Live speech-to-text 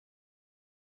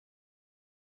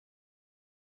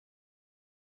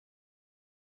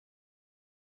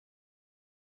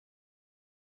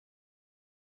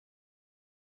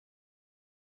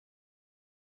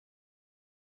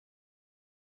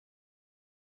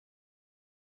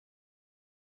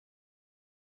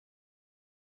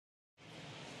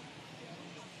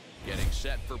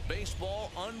set for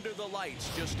baseball under the lights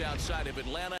just outside of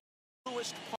Atlanta.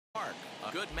 Park.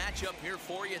 A good matchup here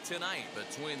for you tonight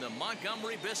between the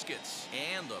Montgomery Biscuits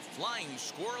and the Flying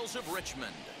Squirrels of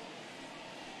Richmond.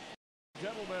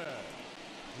 Gentlemen,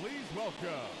 please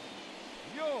welcome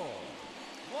your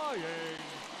Flying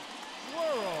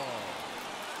Squirrels.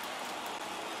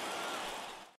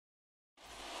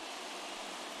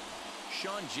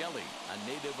 Sean Jelly, a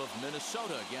native of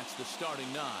Minnesota, gets the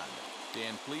starting nod.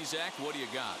 Dan Plesac, what do you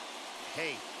got?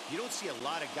 Hey, you don't see a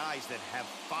lot of guys that have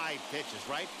 5 pitches,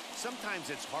 right? Sometimes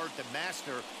it's hard to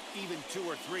master even 2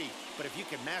 or 3. But if you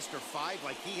can master 5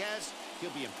 like he has, he'll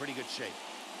be in pretty good shape.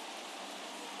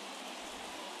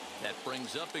 That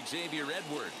brings up Xavier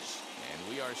Edwards.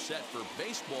 And we are set for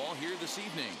baseball here this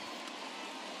evening.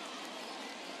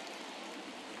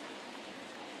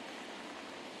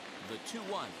 The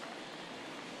 2-1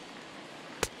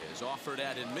 is offered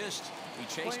at and missed. He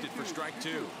chased it for strike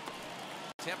 2.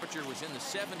 Temperature was in the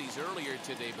 70s earlier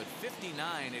today, but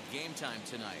 59 at game time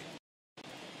tonight.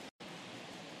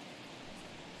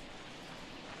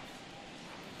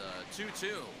 The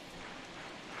 2-2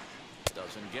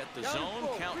 doesn't get the zone.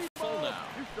 Count full now.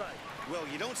 Well,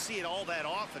 you don't see it all that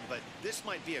often, but this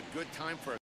might be a good time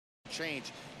for a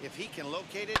change. If he can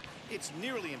locate it, it's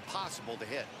nearly impossible to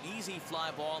hit. Easy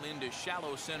fly ball into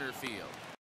shallow center field.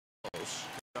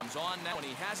 Comes on now, and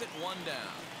he has it 1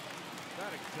 down.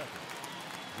 Batting second,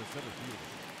 the center fielder,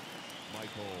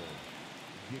 Michael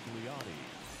Gigliotti.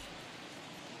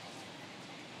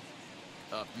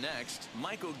 Up next,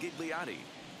 Michael Gigliotti.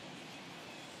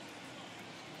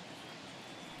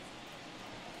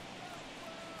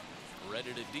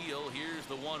 Ready to deal. Here's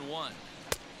the 1-1.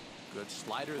 Good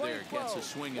slider there. Gets a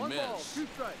swing and miss.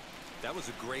 That was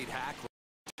a great hack.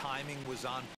 Timing was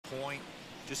on point.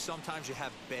 Just sometimes you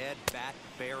have bad bat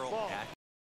barrel at.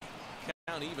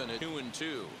 Count even at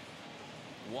 2-2.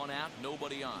 1 out,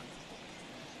 nobody on.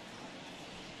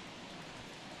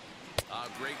 A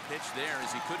great pitch there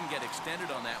as he couldn't get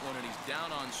extended on that one, and he's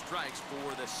down on strikes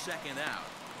for the 2nd out.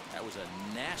 That was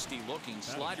a nasty looking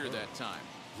slider that time.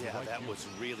 Yeah, that was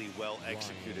really well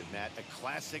executed, Matt. A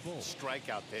classic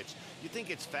strikeout pitch. You think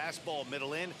it's fastball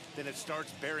middle in, then it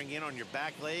starts bearing in on your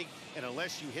back leg, and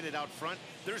unless you hit it out front,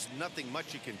 there's nothing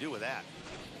much you can do with that.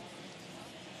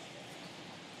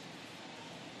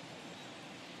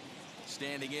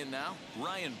 Standing in now,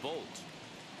 Ryan Bolt.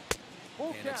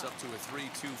 And it's up to a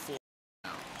 3-2-4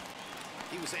 now.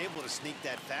 He was able to sneak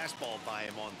that fastball by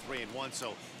him on 3-1,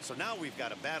 so now we've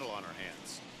got a battle on our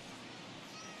hands.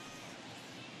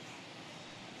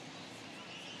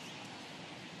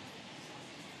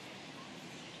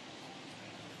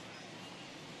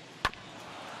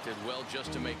 Did well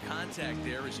just to make contact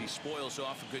there as he spoils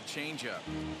off a good changeup.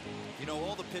 You know,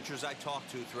 all the pitchers I talked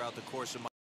to throughout the course of my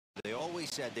career, they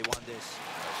always said they want this.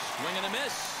 A swing and a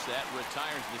miss. That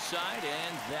retires the side,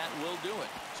 and that will do it.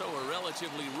 So a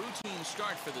relatively routine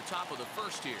start for the top of the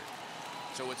 1st here.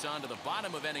 So it's on to the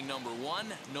bottom of inning number 1.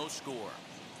 No score.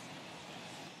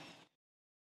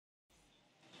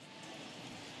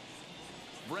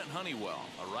 Brent Honeywell,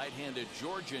 a right-handed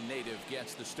Georgia native,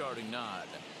 gets the starting nod.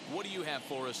 What do you have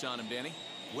for us on him, Danny?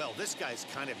 Well, this guy's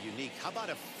kind of unique. How about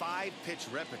a 5-pitch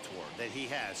repertoire that he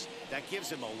has? That gives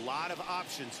him a lot of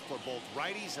options for both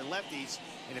righties and lefties.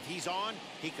 And if he's on,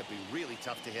 he could be really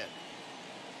tough to hit.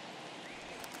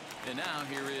 And now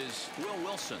here is Will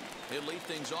Wilson. He'll lead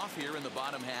things off here in the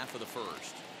bottom half of the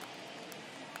 1st.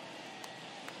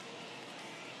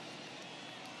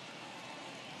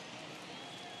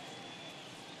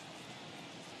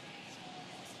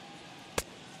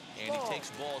 And he takes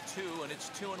ball 2, and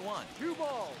it's 2-1. 2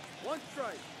 balls, 1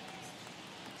 strike.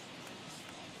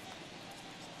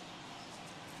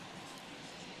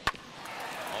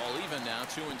 All even now,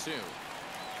 2-2.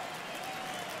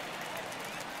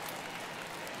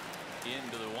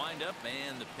 Into the windup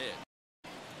and the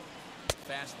pitch.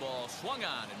 Fastball swung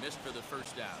on and missed for the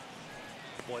 1st out.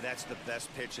 Boy, that's the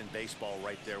best pitch in baseball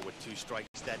right there with 2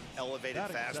 strikes. That elevated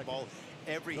fastball.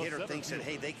 Every hitter thinks that,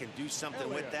 hey, they can do something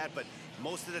with that, but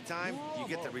most of the time, you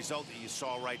get the result that you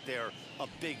saw right there. A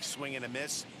big swing and a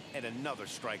miss, and another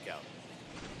strikeout.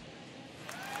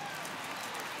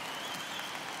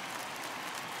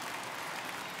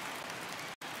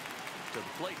 To the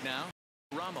plate now,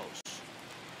 Ramos.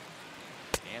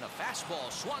 And a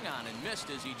fastball swung on and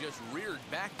missed as he just reared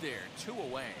back there. 2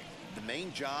 away. The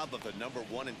main job of the number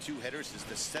 1 and 2 hitters is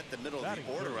to set the middle of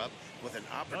the order up with an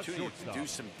opportunity to do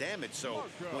some damage. So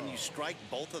when you strike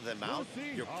both of them out,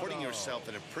 you're putting yourself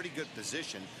in a pretty good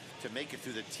position to make it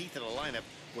through the teeth of the lineup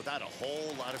without a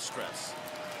whole lot of stress.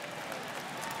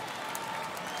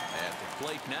 At the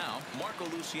plate now, Marco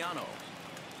Luciano.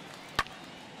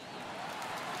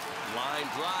 Line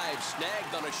drive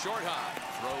snagged on a short hop.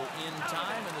 Throw in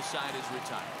time, and the side is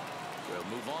retired. We'll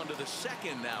move on to the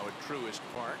second now at Truist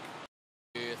Park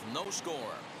with no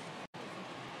score.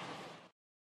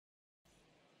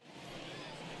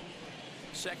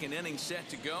 Second inning set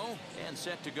to go, and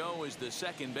set to go is the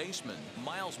second baseman,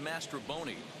 Miles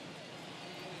Mastrobuoni.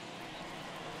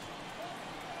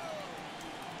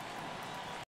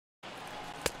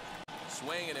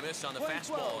 Swing and a miss on the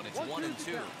fastball, and it's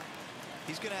 1-2.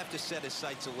 He's going to have to set his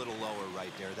sights a little lower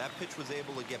right there. That pitch was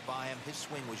able to get by him. His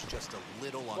swing was just a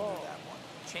little under that one.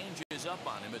 Changes up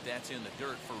on him, but that's in the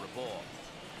dirt for a ball.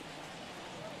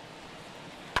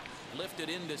 Lifted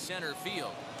into center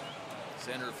field.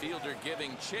 Center fielder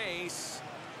giving chase.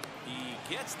 He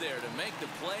gets there to make the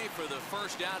play for the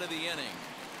first out of the inning.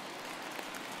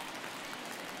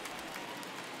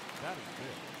 That is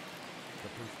it. The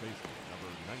first baseman, number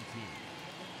 19,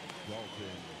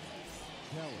 Dalton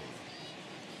Kelly.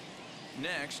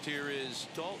 Next, here is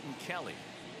Dalton Kelly.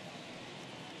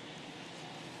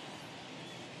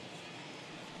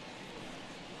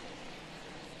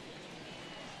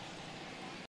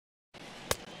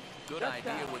 Good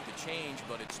idea with the change,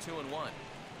 but it's 2-1.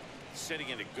 Sitting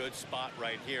in a good spot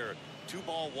right here.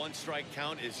 2-ball, 1-strike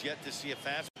count is yet to see a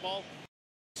fastball.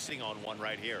 Sitting on one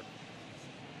right here.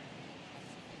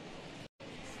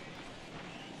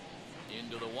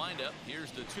 Into the windup.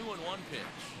 Here's the 2-1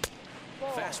 pitch.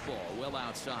 Fastball well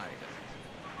outside.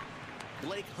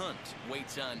 Blake Hunt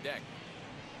waits on deck.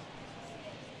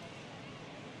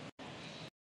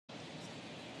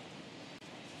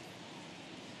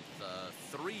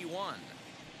 The 3-1.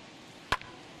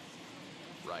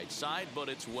 Right side, but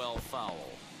it's well foul.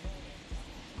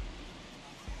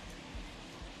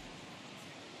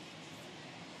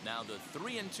 Now the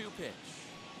 3-2 pitch.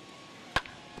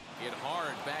 Hit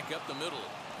hard back up the middle.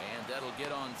 And that'll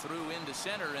get on through into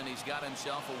center, and he's got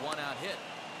himself a one-out hit.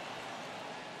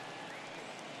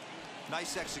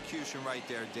 Nice execution right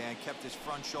there, Dan. Kept his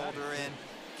front shoulder in,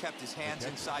 kept his hands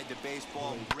inside the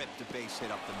baseball, and ripped the base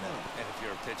hit up the middle. And if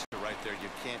you're a pitcher right there, you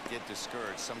can't get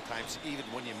discouraged. Sometimes even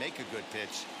when you make a good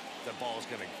pitch, the ball's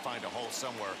going to find a hole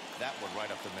somewhere. That one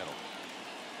right up the middle.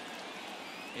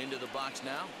 Into the box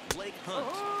now, Blake Hunt.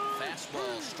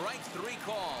 Fastball, strike 3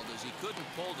 called as he couldn't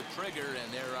pull the trigger,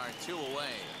 and there are 2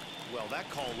 away. Well, that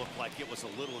call looked like it was a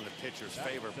little in the pitcher's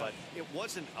favor, but it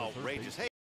wasn't outrageous. Hey,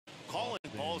 calling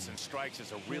balls and strikes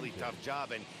is a really tough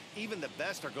job, and even the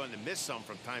best are going to miss some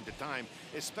from time to time,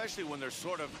 especially when they're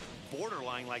sort of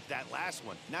borderline like that last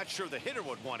one. Not sure the hitter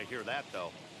would want to hear that,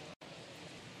 though.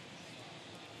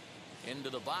 Into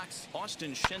the box,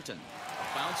 Austin Shenton.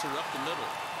 A bouncer up the middle.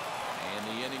 And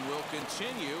the inning will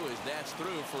continue as that's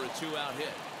through for a 2-out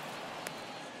hit.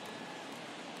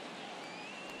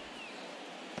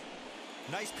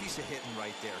 Nice piece of hitting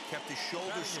right there. Kept his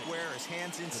shoulders square, his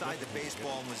hands inside the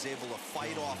baseball, and was able to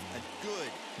fight off a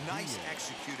good, nice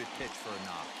executed pitch for a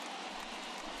knock.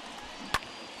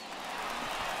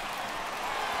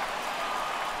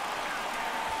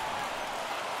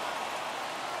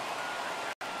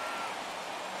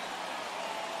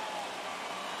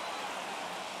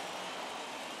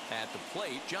 At the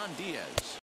plate, John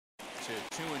Diaz. To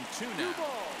 2-2 now. 2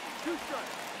 balls, 2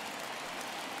 strikes.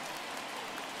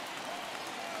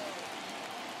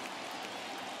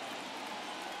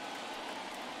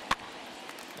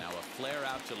 Now a flare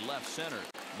out to left center.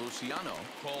 Luciano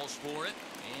calls for it,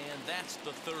 and that's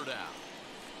the 3rd out.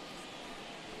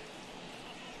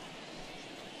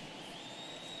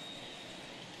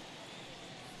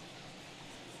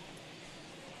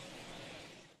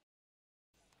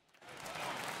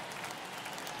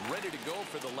 Ready to go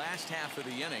for the last half of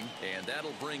the inning, and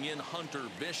that'll bring in Hunter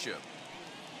Bishop.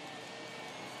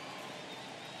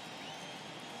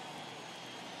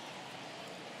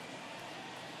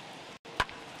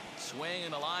 Swing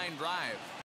and a line drive.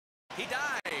 He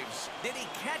dives. Did he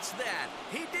catch that?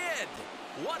 He did.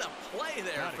 What a play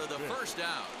there for the first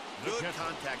out. Good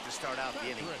contact to start out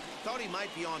the inning. Thought he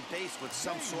might be on base with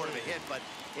some sort of a hit, but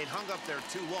it hung up there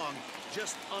too long.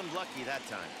 Just unlucky that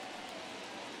time.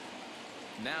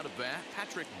 Now to bat,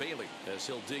 Patrick Bailey, as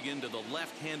he'll dig into the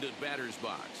left-handed batter's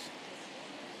box.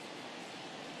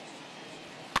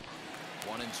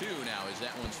 1-2 now as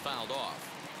that one's fouled off.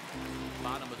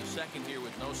 Bottom of the second here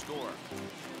with no score.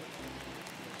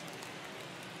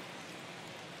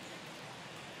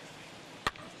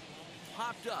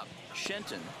 Popped up.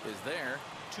 Shenton is there.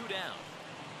 2 down.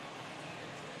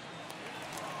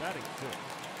 Batting 6.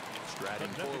 Striding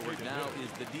forward now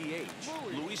is the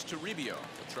DH, Luis Toribio.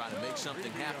 Will try to make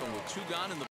something happen with 2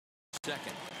 gone in the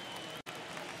second.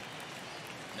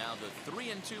 Now the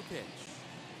 3-2 pitch.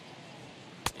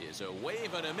 Is a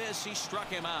wave and a miss. He struck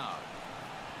him out.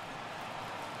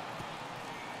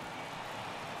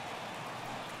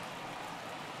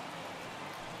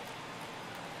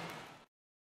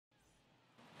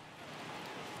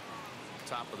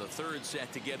 Top of the third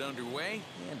set to get underway,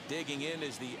 and digging in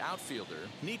is the outfielder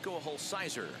Nico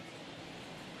Holsizer.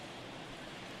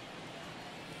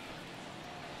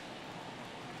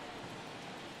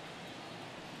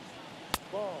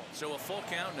 Ball. So a full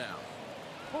count now.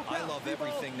 I love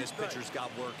everything this pitcher's got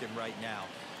working right now.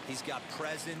 He's got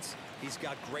presence. He's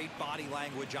got great body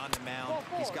language on the mound.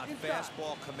 He's got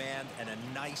fastball command and a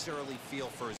nice early feel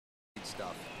for his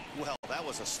stuff. Well, that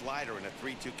was a slider in a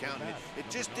 3-2 count. It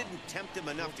just didn't tempt him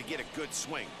enough to get a good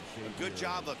swing. A good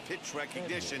job of pitch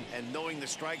recognition and knowing the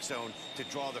strike zone to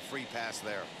draw the free pass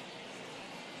there.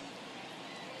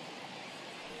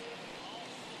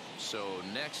 So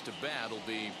next to bat will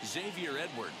be Xavier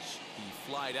Edwards. He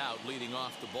flied out leading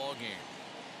off the ball game.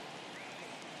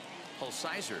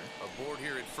 Holsizer aboard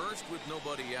here at first with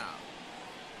nobody out.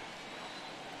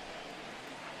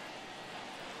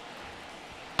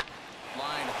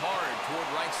 Line hard toward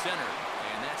right center,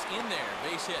 and that's in there.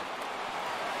 Base hit.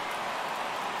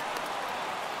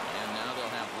 And now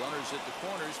they'll have runners at the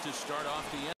corners to start off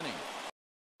the inning.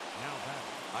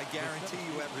 I guarantee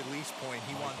you at release point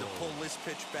he wanted to pull this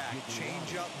pitch back.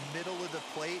 Change up middle of the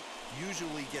plate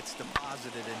usually gets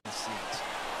deposited in the seats.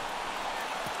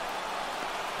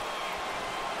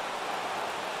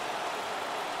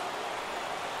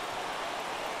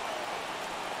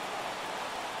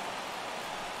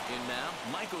 In now,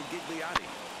 Michael Gigliotti.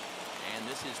 And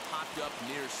this is popped up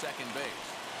near second base.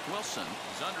 Wilson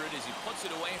is under it as he puts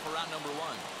it away for out number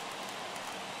one.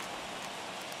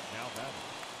 Now batting.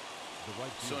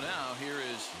 So now here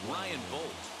is Ryan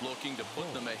Bolt looking to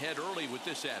put them ahead early with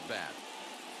this at-bat.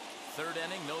 Third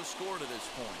inning, no score to this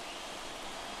point.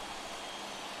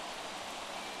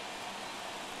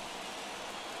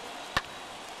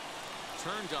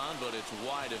 Turned on, but it's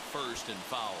wide at first and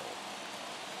foul.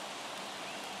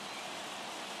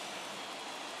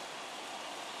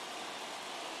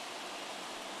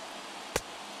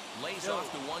 Lays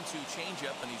off the 1-2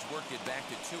 changeup, and he's worked it back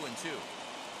to 2-2.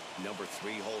 Number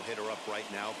 3 hole hitter up right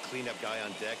now. Cleanup guy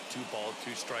on deck. 2-ball,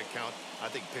 2-strike count. I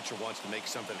think pitcher wants to make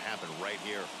something happen right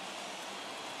here.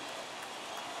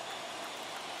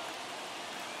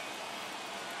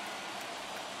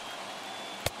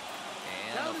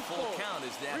 And a full count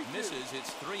as that misses.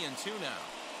 It's 3-2 now.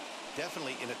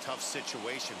 Definitely in a tough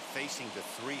situation facing the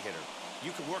 3-hitter.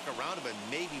 You can work around him and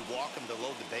maybe walk him to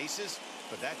load the bases,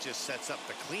 but that just sets up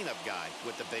the cleanup guy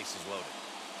with the bases loaded.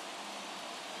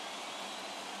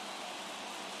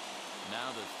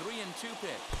 Now the 3-2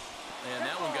 pitch. And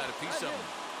that one got a piece of him.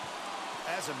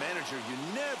 As a manager, you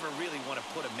never really want to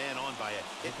put a man on by a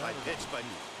hit-by-pitch, but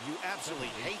you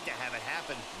absolutely hate to have it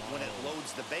happen when it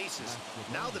loads the bases.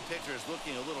 Now the pitcher is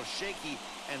looking a little shaky,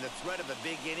 and the threat of a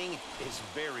big inning is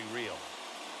very real.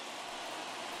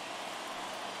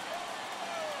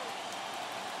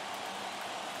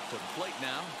 To the plate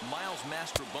now, Miles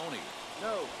Mastrobuoni.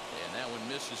 No. And that one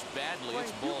misses badly.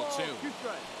 It's ball 2.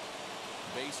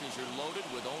 Bases are loaded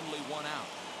with only one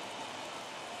out.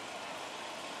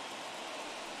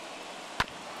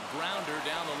 Grounder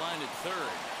down the line at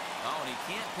third. Oh, and he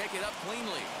can't pick it up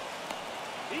cleanly.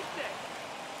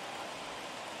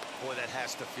 Boy, that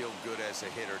has to feel good as a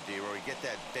hitter, D-Roy. You get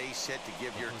that base hit to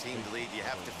give your team the lead. You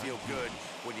have to feel good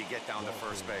when you get down to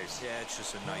first base. Yeah, it's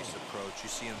just a nice approach. You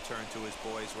see him turn to his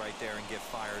boys right there and get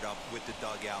fired up with the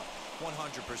dugout. 100%,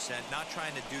 not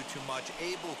trying to do too much,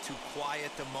 able to quiet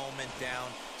the moment down,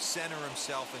 center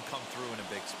himself, and come through in a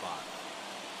big spot.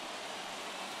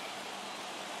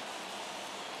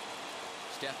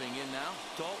 Stepping in now,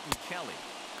 Dalton Kelly.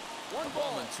 1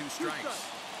 ball and 2 strikes.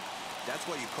 That's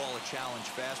what you call a challenge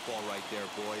fastball right there,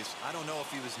 boys. I don't know if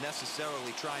he was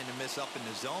necessarily trying to miss up in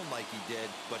the zone like he did,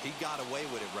 but he got away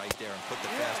with it right there and put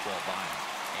the fastball by him.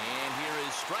 And here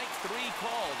is strike 3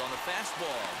 called on the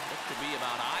fastball. Looked to be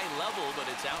about eye level, but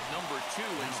it's out number 2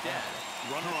 instead.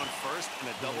 Runner on first in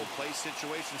a double play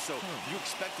situation, so you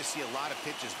expect to see a lot of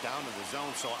pitches down in the zone.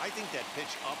 So I think that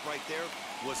pitch up right there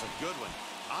was a good one.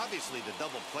 Obviously, the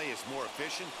double play is more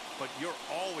efficient, but you're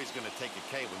always going to take a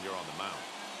K when you're on the mound.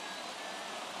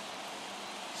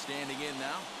 Standing in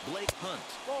now, Blake Hunt.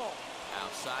 Ball.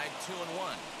 Outside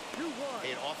 2-1. 2-1.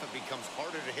 It often becomes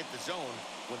harder to hit the zone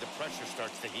when the pressure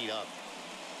starts to heat up.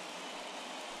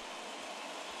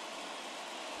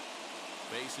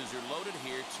 Bases are loaded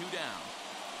here, 2 down.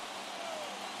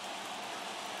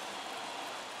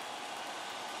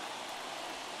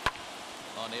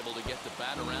 Unable to get the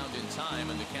bat around in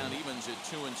time, and the count evens at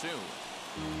 2-2.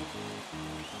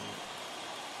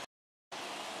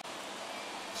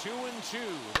 2-2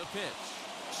 the pitch.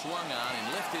 Swung on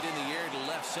and lifted in the air to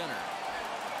left center.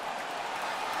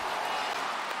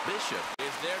 Bishop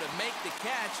is there to make the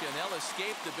catch, and they'll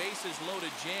escape the bases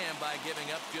loaded jam by giving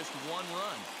up just 1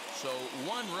 run. So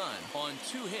 1 run on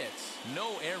 2 hits,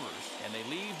 no errors, and they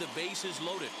leave the bases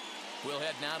loaded. We'll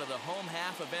head now to the home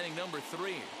half of inning number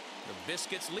 3. The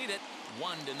Biscuits lead it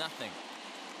 1-0.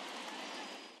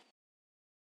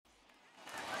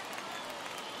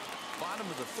 Bottom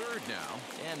of the 3rd now,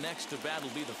 and next to bat will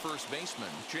be the first baseman,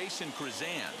 Jason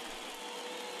Krazan.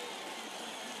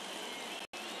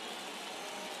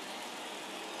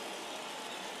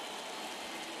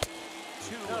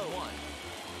 Two and 1.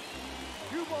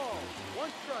 2 balls, 1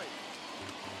 strike.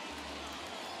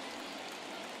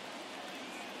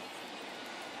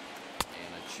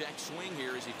 And a check swing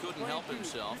here as he couldn't help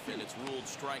himself, and it's ruled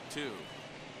strike 2.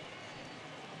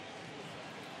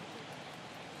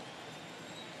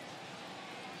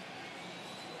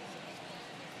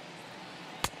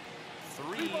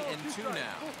 3-2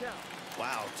 now.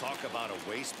 Wow, talk about a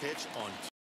waste pitch on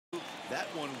 2. That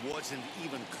one wasn't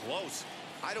even close.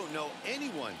 I don't know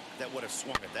anyone that would have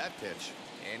swung at that pitch.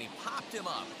 And he popped him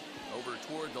up over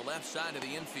toward the left side of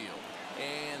the infield.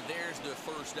 And there's the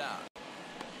first out.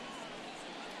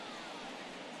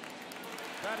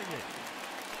 Batting it.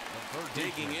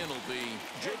 Digging in will be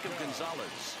Jacob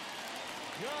Gonzalez.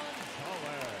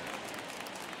 Gonzalez.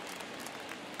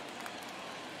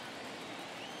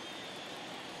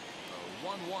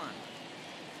 1-1.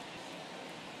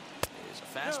 Is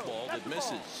a fastball that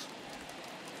misses.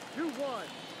 2-1.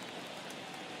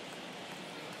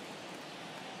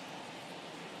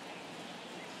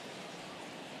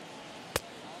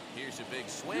 Here's a big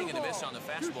swing and a miss on the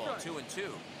fastball.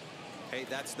 2-2. Hey,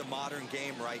 that's the modern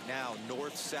game right now.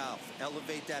 North-south.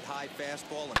 Elevate that high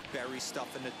fastball and bury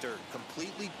stuff in the dirt.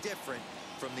 Completely different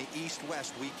from the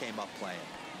east-west we came up playing.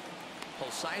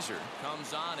 Sizer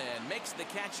comes on and makes the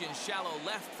catch in shallow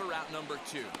left for out number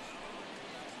 2.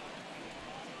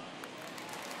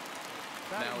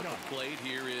 Now at the plate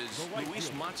here is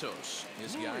Luis Matos.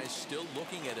 His guys still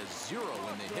looking at a 0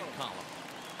 in the hit column.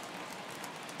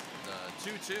 The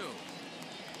 2-2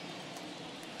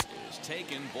 is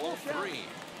taken, ball 3.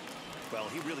 Well,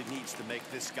 he really needs to make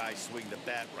this guy swing the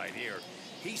bat right here.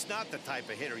 He's not the type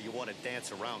of hitter you want to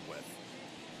dance around with.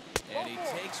 And he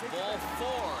takes ball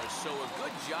 4, so a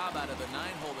good job out of the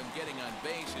 9-hole in getting on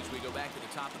base as we go back to the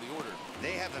top of the order.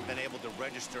 They haven't been able to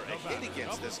register a hit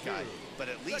against this guy, but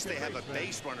at least they have a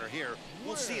base runner here.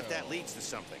 We'll see if that leads to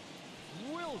something.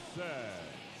 Wilson.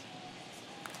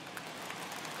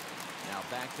 Now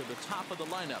back to the top of the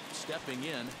lineup. Stepping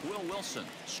in, Will Wilson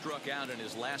struck out in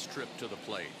his last trip to the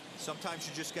plate. Sometimes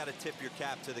you just got to tip your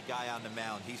cap to the guy on the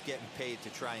mound. He's getting paid to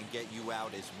try and get you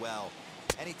out as well.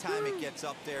 Anytime it gets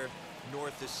up there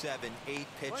north of 7, 8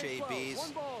 pitch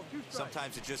ABs,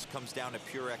 sometimes it just comes down to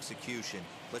pure execution.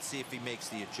 Let's see if he makes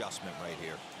the adjustment right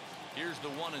here. Here's the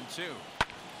 1-2.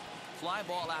 Fly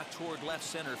ball out toward left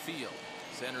center field.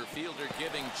 Center fielder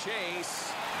giving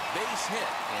chase. Base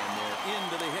hit, and they're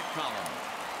into the hit column.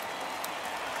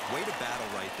 Way to battle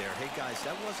right there. Hey, guys,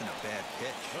 that wasn't a bad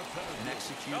pitch. And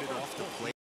executed off the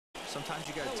plate. Sometimes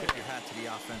you got to tip your hat to the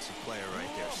offensive player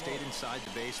right there. Stayed inside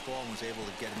the baseball and was able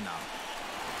to get him out.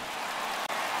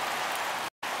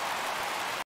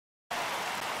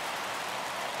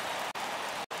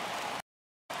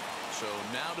 So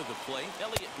now to the plate,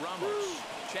 Elliot Ramos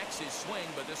checks his swing,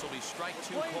 but this will be strike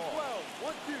 2 call.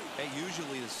 Hey,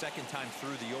 usually the second time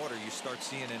through the order, you start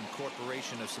seeing an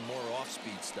incorporation of some more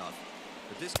off-speed stuff.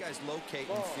 But this guy's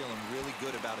locating, feeling really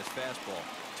good about his fastball.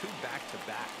 2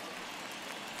 back-to-back.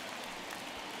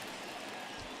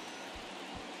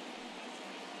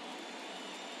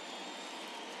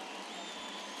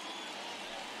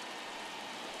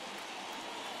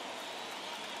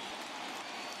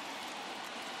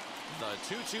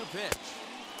 The 2-2 pitch.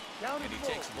 And he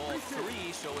takes ball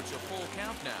 3, so it's a full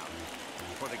count now.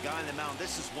 For the guy on the mound,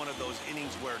 this is one of those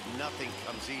innings where nothing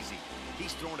comes easy.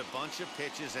 He's thrown a bunch of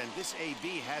pitches, and this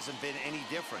AB hasn't been any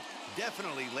different.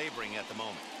 Definitely laboring at the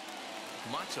moment.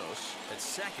 Matos at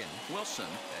second, Wilson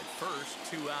at first,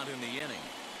 2 out in the inning.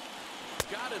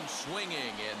 Got him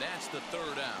swinging, and that's the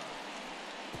 3rd out.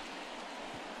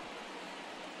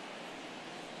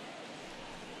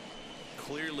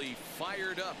 Clearly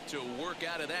fired up to work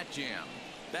out of that jam.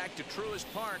 Back to Truist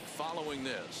Park following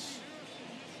this.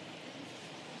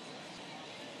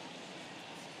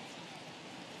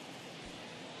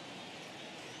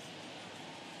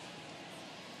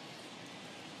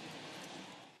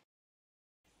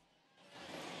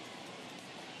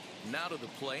 Now to the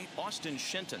plate, Austin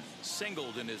Shenton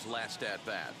singled in his last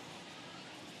at-bat.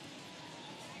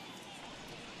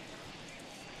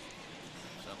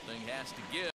 Something has to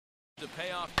give. The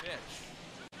payoff pitch.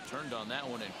 Turned on that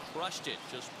one and crushed it.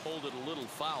 Just pulled it a little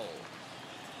foul.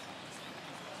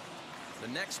 The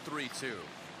next 3-2.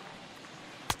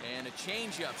 And a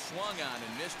changeup swung on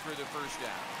and missed for the first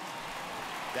out.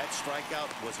 That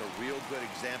strikeout was a real good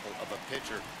example of a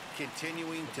pitcher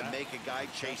continuing to make a guy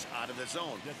chase out of the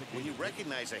zone. When you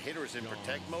recognize a hitter is in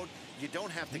protect mode, you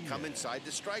don't have to come inside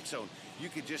the strike zone. You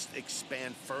can just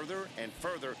expand further and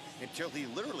further until he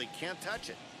literally can't touch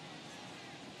it.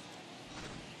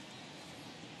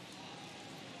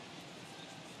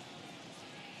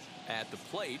 At the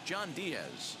plate, John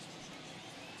Diaz.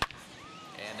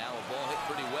 And now a ball hit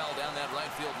pretty well down that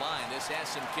right field line. This has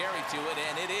some carry to it,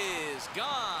 and it is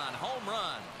gone. Home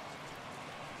run.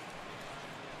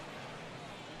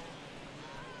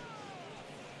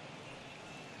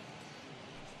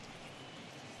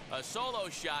 A solo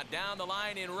shot down the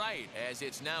line in right, as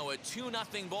it's now a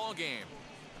 2-0 ball game.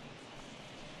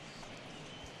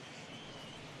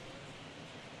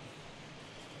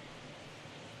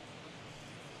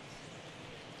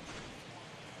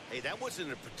 Hey, that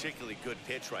wasn't a particularly good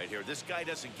pitch right here. This guy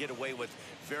doesn't get away with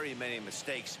very many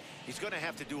mistakes. He's going to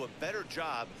have to do a better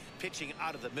job pitching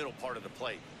out of the middle part of the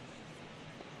plate.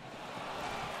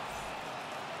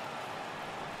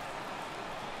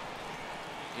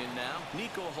 In now,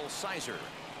 Nico Holsizer.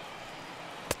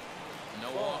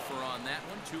 No offer on that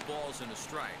one. 2 balls and a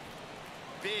strike.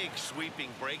 Big sweeping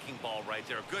breaking ball right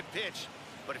there. Good pitch.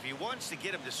 But if he wants to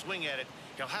get him to swing at it,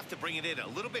 he'll have to bring it in a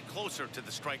little bit closer to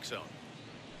the strike zone.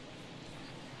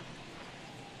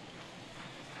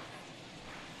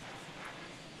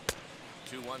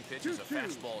 2-1 pitch is a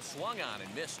fastball swung on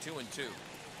and missed. 2-2.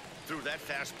 Threw that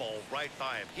fastball right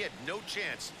by him. He had no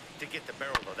chance to get the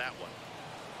barrel of that one.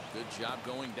 Good job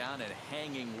going down and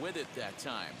hanging with it that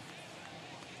time.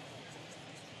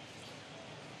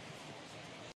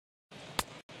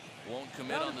 Won't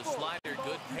commit on the slider.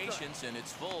 Good patience, and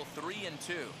it's full.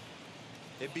 3-2.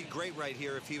 It'd be great right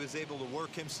here if he was able to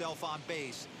work himself on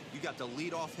base. You got the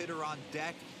leadoff hitter on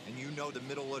deck, and you know the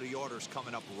middle of the order's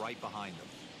coming up right behind him.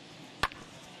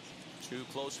 Too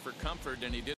close for comfort,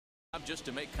 and he did a job just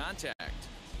to make contact.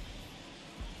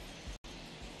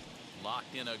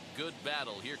 Locked in a good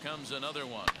battle. Here comes another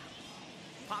one.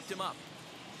 Popped him up.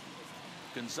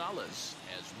 Gonzalez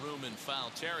has room in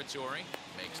foul territory.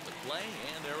 Makes the play,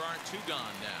 and there are 2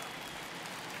 gone now.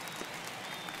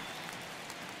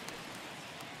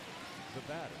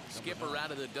 Skipper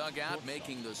out of the dugout,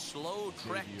 making the slow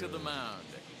trek to the mound.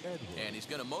 And he's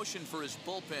going to motion for his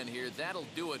bullpen here. That'll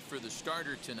do it for the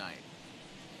starter tonight.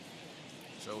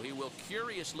 So he will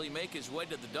curiously make his way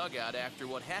to the dugout after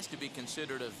what has to be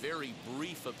considered a very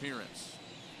brief appearance.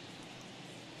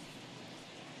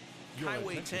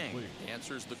 Highway Tang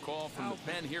answers the call from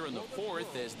the pen here in the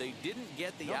 4th, as they didn't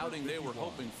get the outing they were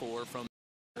hoping for from.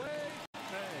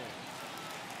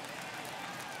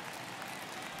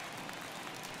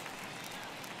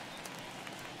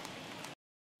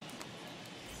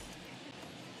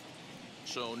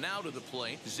 So now to the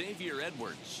plate, Xavier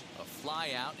Edwards. A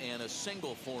fly out and a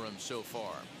single for him so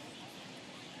far.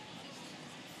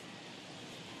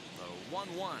 The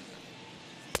 1-1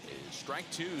 is strike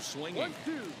 2 swinging.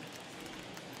 1-2.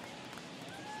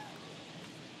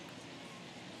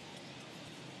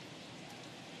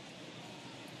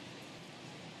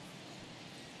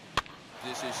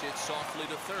 This is hit softly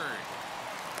to third.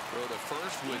 Throw to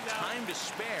first with time to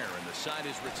spare, and the side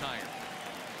is retired.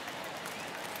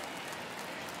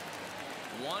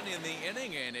 1 in the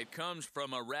inning, and it comes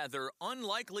from a rather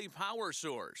unlikely power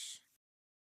source.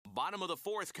 Bottom of the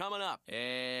 4th coming up,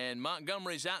 and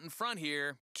Montgomery's out in front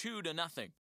here,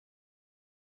 2-0.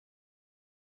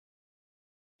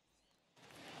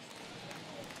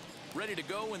 Ready to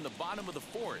go in the bottom of the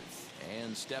 4th,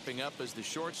 and stepping up as the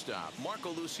shortstop,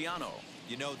 Marco Luciano.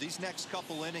 You know, these next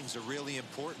couple innings are really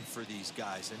important for these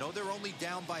guys. I know they're only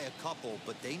down by a couple,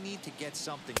 but they need to get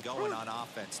something going on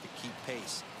offense to keep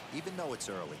pace, even though it's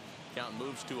early. Count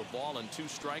moves to a ball and 2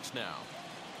 strikes now.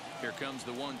 Here comes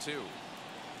the 1-2.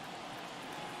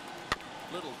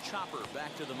 Little chopper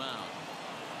back to the mound.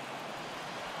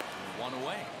 1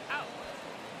 away. Out.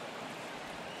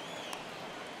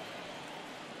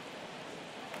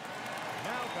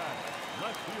 Now batting,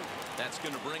 left fielder. That's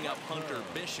going to bring up Hunter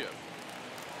Bishop.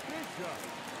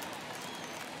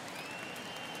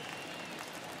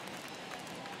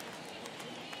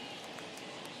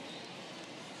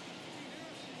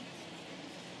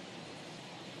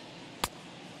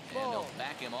 And they'll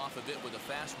back him off a bit with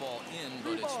a fastball in,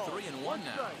 but it's 3-1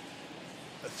 now.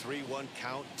 A 3-1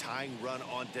 count, tying run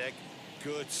on deck.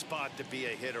 Good spot to be a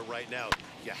hitter right now.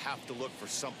 You have to look for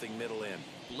something middle in.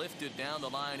 Lifted down the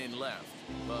line in left,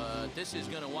 but this is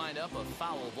going to wind up a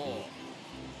foul ball.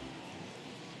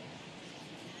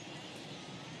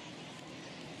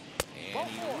 And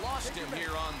he lost him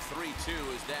here on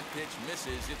 3-2 as that pitch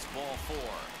misses. It's ball 4.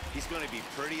 He's going to be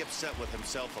pretty upset with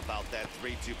himself about that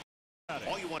 3-2.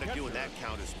 All you want to do in that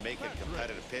count is make a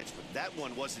competitive pitch, but that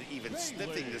one wasn't even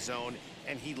sniffing the zone,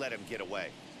 and he let him get away.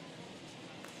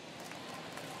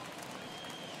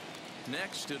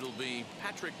 Next, it'll be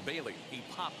Patrick Bailey. He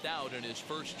popped out in his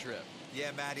first trip.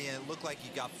 Yeah, Matty, and it looked like he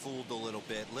got fooled a little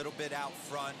bit out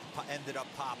front, ended up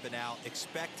popping out.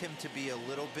 Expect him to be a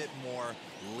little bit more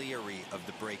leery of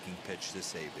the breaking pitch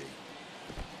this AB.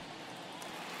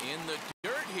 In the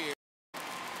dirt here,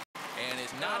 and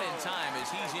it's not in time as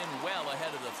he's in well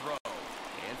ahead of the throw.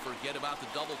 And forget about the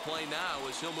double play now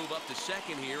as he'll move up to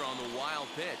second here on the wild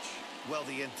pitch. Well,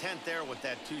 the intent there with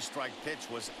that 2-strike pitch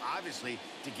was obviously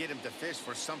to get him to fish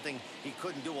for something he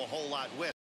couldn't do a whole lot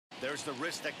with. There's the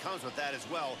risk that comes with that as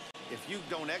well. If you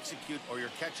don't execute or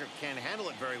your catcher can't handle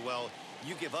it very well,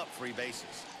 you give up free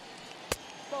bases.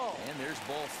 And there's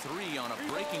ball 3 on a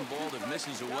breaking ball that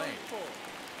misses away.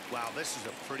 Wow, this is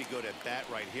a pretty good at bat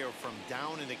right here. From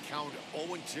down in the count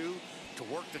 0-2 to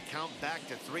work the count back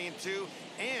to 3-2,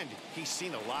 and he's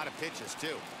seen a lot of pitches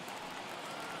too.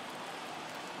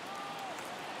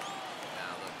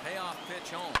 Now the payoff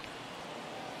pitch home.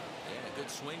 And a good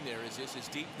swing there as this is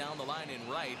deep down the line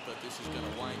in right, but this is going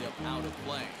to wind up out of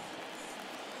play.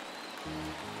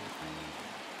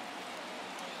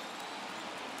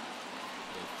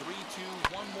 The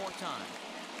 3-2 one more time.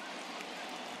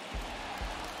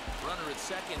 Runner at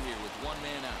second here with one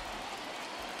man out.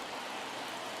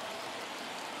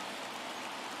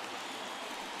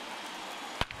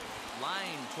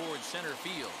 Line towards center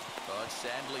field. But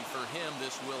sadly for him,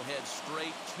 this will head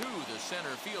straight to the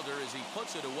center fielder as he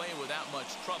puts it away without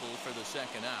much trouble for the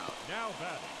second out. Now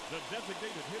batting, the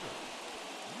designated hitter,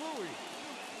 Luis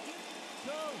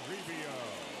Toribio.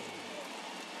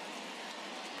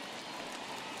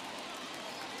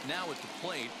 Now at the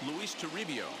plate, Luis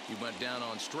Toribio. He went down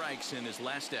on strikes in his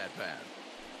last at-bat.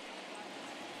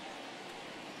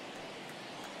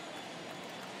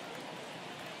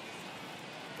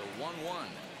 The 1-1.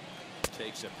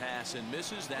 Takes a pass and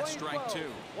misses. That's strike 2.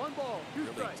 1 ball, 2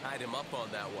 Really strikes. tied him up on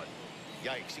that one.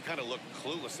 Yikes, he kind of looked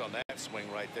clueless on that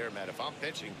swing right there, Matt. If I'm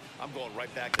pitching, I'm going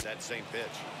right back to that same pitch.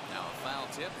 Now a foul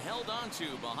tip held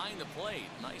onto behind the plate.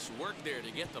 Nice work there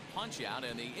to get the punch out,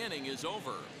 and the inning is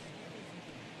over.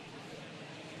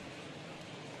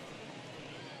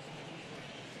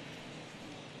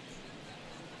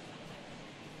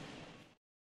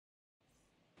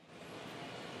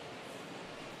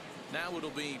 Now it'll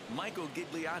be Michael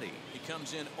Gigliotti. He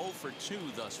comes in 0 for 2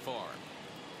 thus far.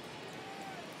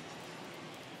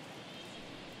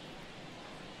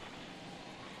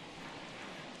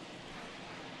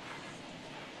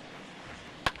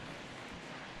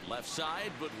 Left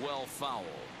side, but well foul.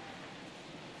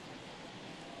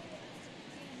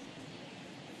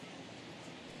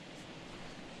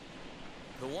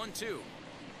 The 1-2.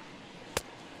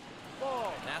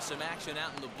 Now some action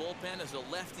out in the bullpen as a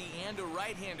lefty and a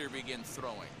right-hander begin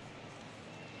throwing.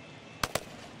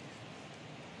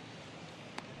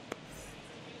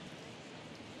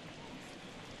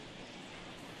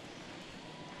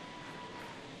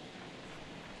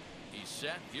 He's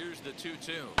set. Here's the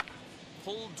 2-2.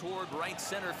 Pulled toward right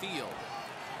center field.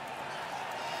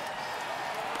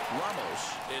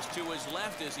 Ramos is to his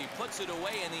left as he puts it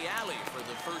away in the alley for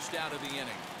the first out of the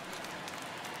inning.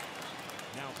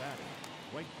 Now batting,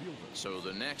 right fielder. So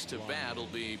the next to bat will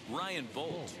be Ryan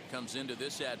Bolt. Comes into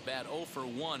this at bat 0 for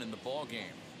 1 in the ball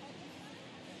game.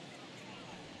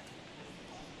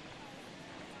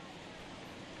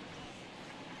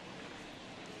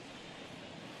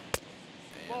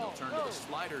 And they'll turn to the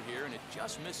slider here, and it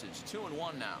just misses.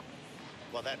 2-1 now.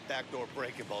 Well, that backdoor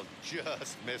breaking ball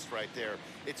just missed right there.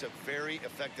 It's a very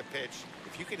effective pitch.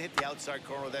 If you can hit the outside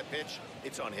corner of that pitch,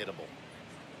 it's unhittable.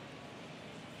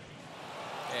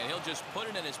 And he'll just put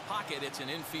it in his pocket. It's an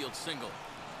infield single.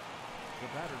 The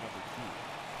batter number 2,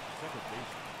 second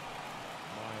baseman,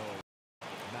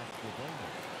 Montgomery.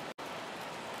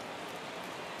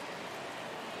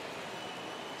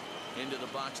 Into the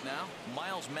box now,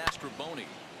 Miles Mastrobuoni.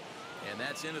 And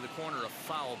that's into the corner, a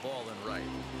foul ball in right.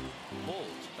 Bolt,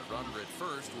 a runner at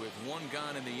first with 1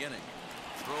 gone in the inning.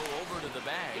 Throw over to the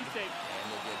bag, and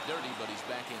they'll get dirty, but he's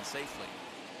back in safely.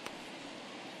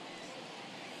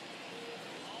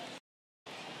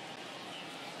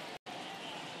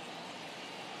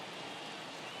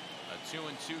 A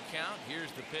 2-2 count.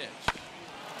 Here's the pitch.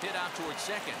 Hit out towards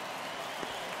second.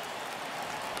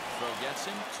 throw gets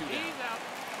him 2 down. He's out.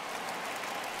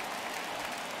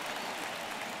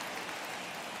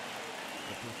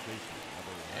 The first baseman,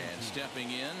 number 19. And stepping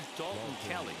in, Dalton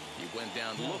Kelly. He went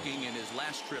down looking in his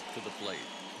last trip to the plate.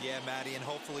 Yeah, Matty, and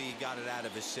hopefully he got it out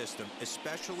of his system.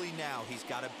 Especially now, he's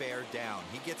got to bear down.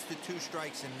 He gets the 2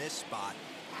 strikes in this spot,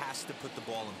 has to put the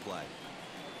ball in play.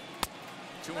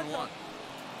 2-1.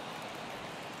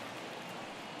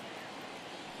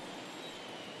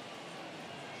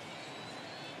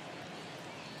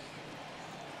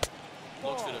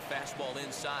 Looks at a fastball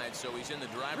inside, so he's in the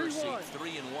driver's seat.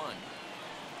 3-1.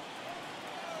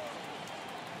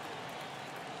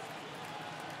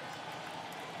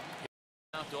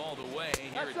 Out all the way.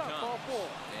 Here it comes. Ball 4.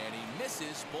 And he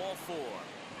misses ball 4.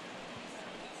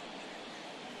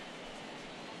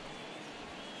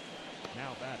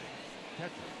 Now batting,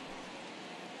 catcher,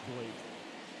 Blake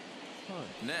Hunt.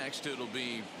 Next, it'll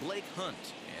be Blake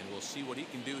Hunt. And we'll see what he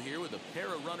can do here with a pair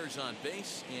of runners on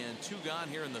base and 2 gone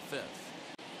here in the 5th.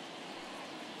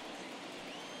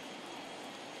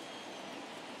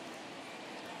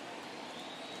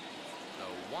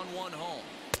 The 1-1 home.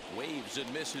 Waves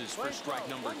and misses for strike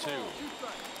number 2.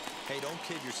 Hey, don't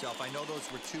kid yourself. I know those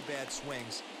were 2 bad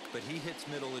swings, but he hits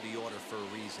middle of the order for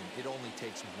a reason. It only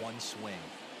takes 1 swing.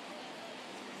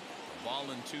 A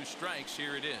ball and 2 strikes.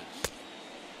 Here it is.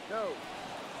 No.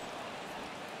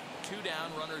 2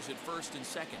 down, runners at first and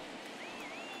second.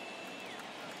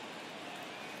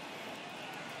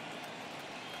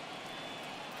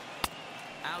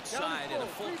 Outside and a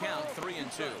full count,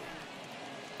 3-2.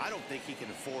 I don't think he can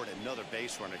afford another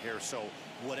base runner here, so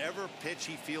whatever pitch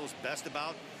he feels best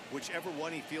about, whichever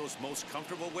one he feels most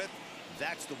comfortable with,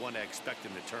 that's the one I expect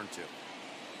him to turn to.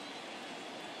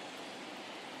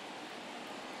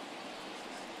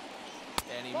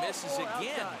 And he misses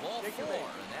again, ball 4.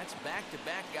 And that's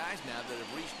back-to-back guys now that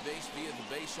have reached base via the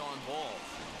base on balls.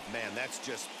 Man, that's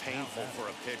just painful for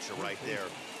a pitcher right there.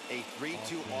 A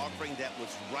 3-2 offering that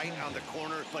was right on the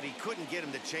corner, but he couldn't get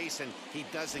him to chase, and he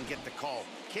doesn't get the call.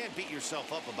 Can't beat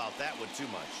yourself up about that one too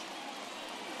much.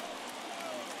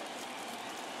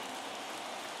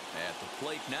 At the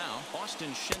plate now,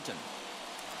 Austin Shinton.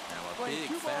 Now a big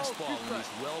fastball, and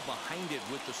he's well behind it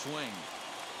with the swing.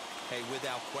 Hey,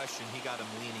 without question, he got him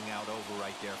leaning out over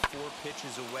right there. 4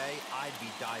 pitches away, I'd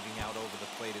be diving out over the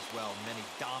plate as well. And then he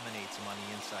dominates him on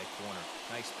the inside corner.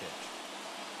 Nice pitch.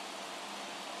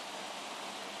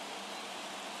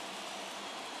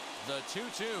 The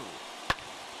 2-2.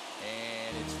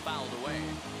 And it's fouled away.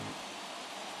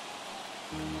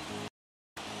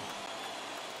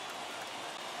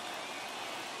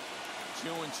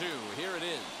 Two and 2. Here it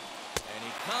is. And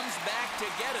he comes back to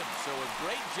get him. So a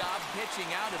great job pitching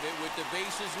out of it with the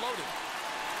bases loaded.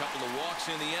 A couple of walks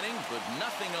in the inning, but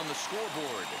nothing on the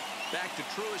scoreboard. Back to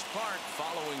Truist Park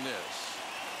following this.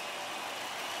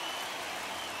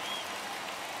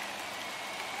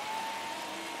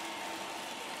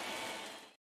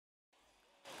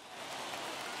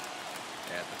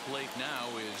 At the plate now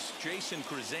is Jason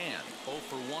Krizan. 0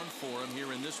 for 1 for him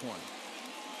here in this one.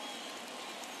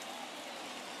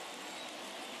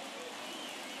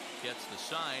 Gets the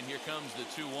sign. Here comes the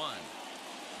 2-1.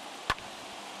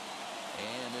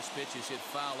 And this pitch is hit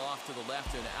foul off to the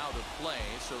left and out of play.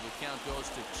 So the count goes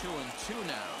to 2-2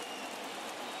 now.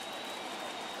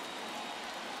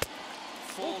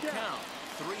 Full count.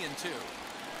 3-2.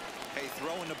 Hey,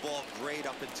 throwing the ball great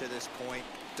up until this point.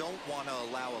 Don't want to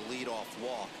allow a leadoff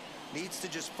walk. Needs to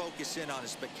just focus in on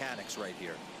his mechanics right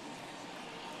here.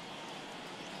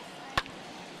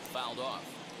 Fouled off.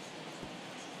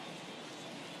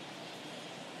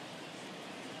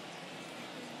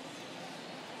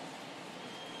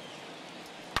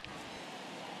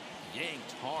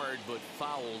 Yanked hard, but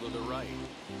foul to the right.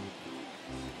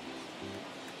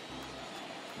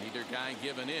 Neither guy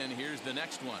giving in. Here's the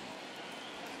next one.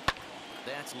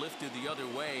 That's lifted the other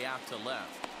way out to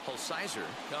left. Holsizer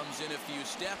comes in a few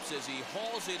steps as he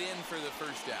hauls it in for the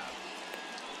first out.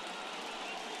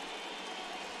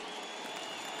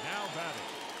 Now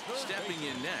batting. Stepping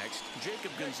in next,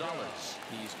 Jacob Gonzalez.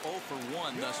 He's 0 for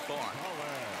 1 thus far.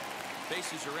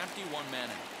 Bases are empty, 1 man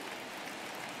out.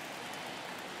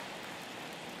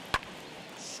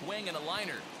 Swing and a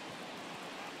liner.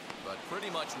 But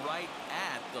pretty much right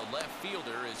at the left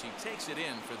fielder as he takes it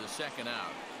in for the second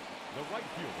out. The right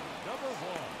fielder, number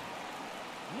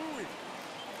 1, Louis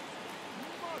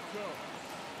Matos.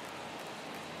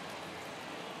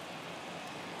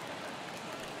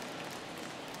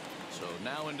 So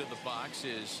now into the box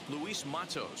is Luis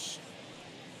Matos.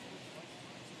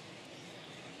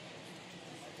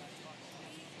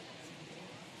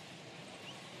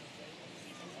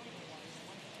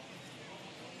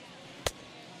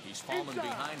 He's fallen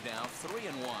behind now,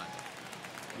 3-1.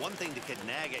 One thing that could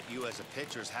nag at you as a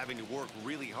pitcher is having to work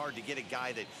really hard to get a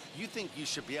guy that you think you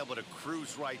should be able to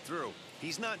cruise right through.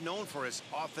 He's not known for his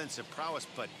offensive prowess,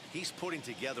 but he's putting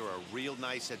together a real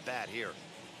nice at-bat here.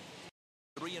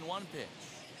 3-1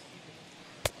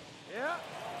 pitch. Yeah.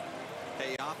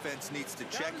 Hey, offense needs to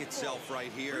check itself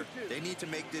right here. They need to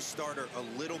make this starter a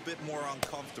little bit more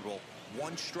uncomfortable.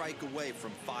 One strike away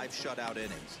from 5 shutout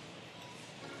innings.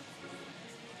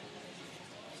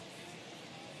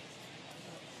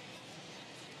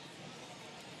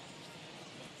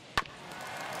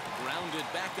 Grounded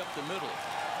back up the middle.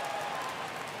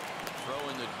 Throw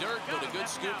in the dirt, but a good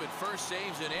scoop at first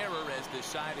saves an error as this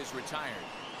side is retired.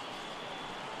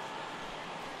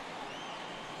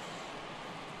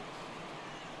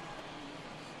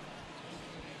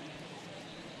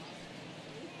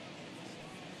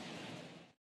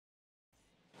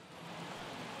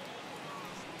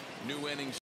 New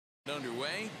innings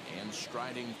underway, and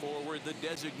striding forward the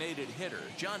designated hitter,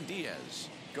 John Diaz.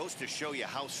 Goes to show you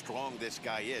how strong this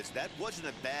guy is. That wasn't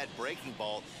a bad breaking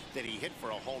ball that he hit for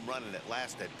a home run in that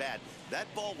last at bat.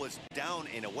 That ball was down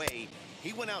and away.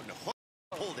 He went out and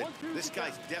pulled it. This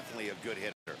guy's definitely a good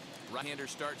hitter. Right-hander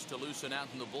starts to loosen out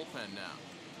in the bullpen now.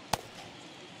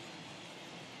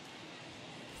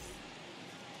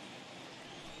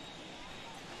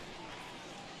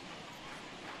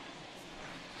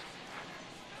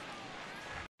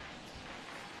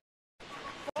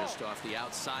 Just off the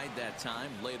outside that time,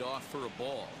 laid off for a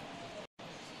ball.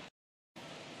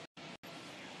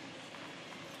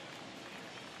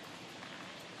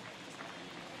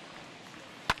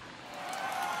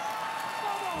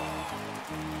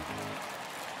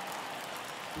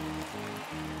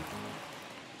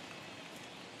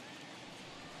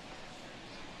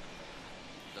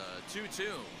 The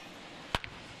 2-2.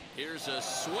 Here's a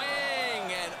swing,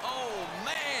 and oh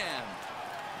man!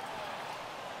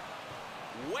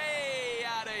 Way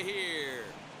out of here.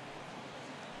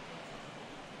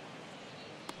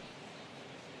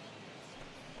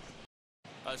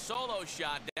 A solo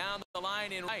shot down the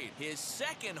line in right. His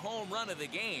second home run of the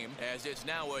game, as it's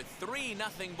now a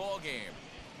 3-0 ball game.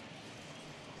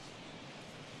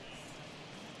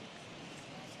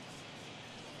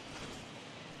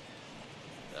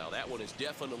 Now that one is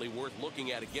definitely worth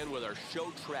looking at again with our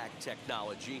show track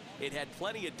technology. It had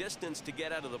plenty of distance to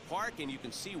get out of the park, and you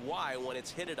can see why when it's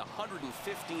hit at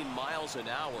 115 miles an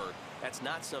hour. That's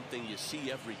not something you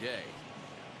see every day.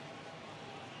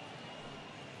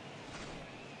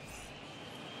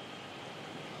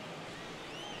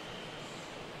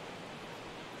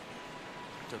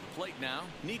 To the plate now,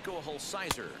 Nico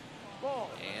Holsizer.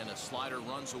 And a slider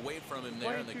runs away from him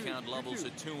there, and the count levels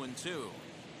at 2-2.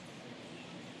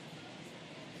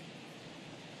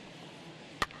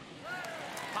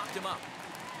 Popped him up.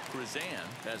 Krizan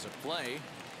has a play,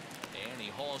 and he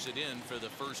hauls it in for the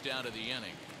first out of the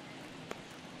inning.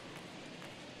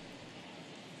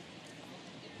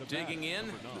 Digging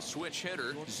in, the switch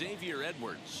hitter, Xavier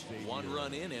Edwards. 1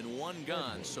 run in and 1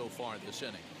 gone so far this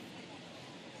inning.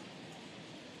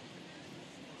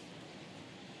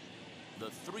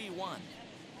 The 3-1.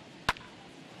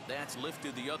 That's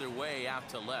lifted the other way out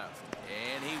to left.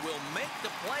 And he will make the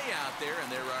play out there,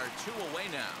 and there are 2 away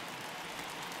now.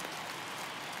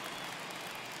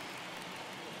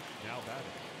 Now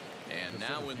batting. And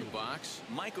now in the box,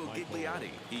 Michael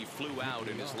Gigliotti. He flew out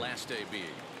in his last AB.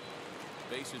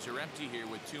 Bases are empty here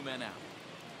with 2 men out.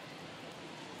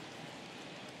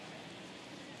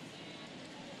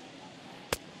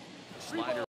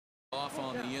 Slider off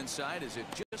on the inside as it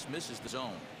just misses the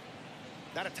zone.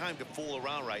 Not a time to fool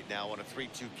around right now on a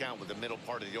 3-2 count with the middle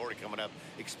part of the order coming up.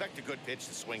 Expect a good pitch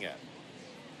to swing at.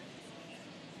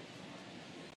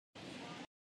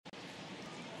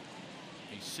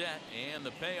 He's set, and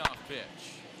the payoff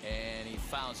pitch. And he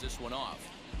fouls this one off.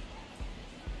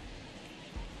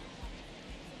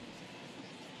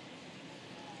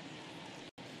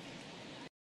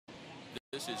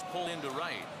 This is pulled into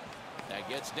right. That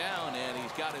gets down, and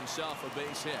he's got himself a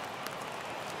base hit.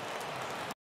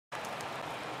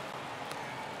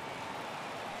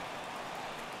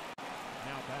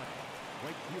 Now batting.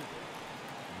 Right fielder.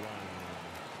 Ryan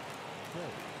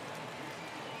Bolt.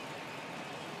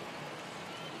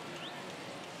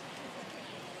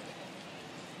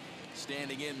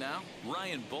 Standing in now,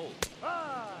 Ryan Bolt.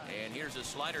 And here's a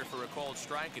slider for a called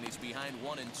strike, and he's behind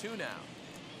 1-2 now.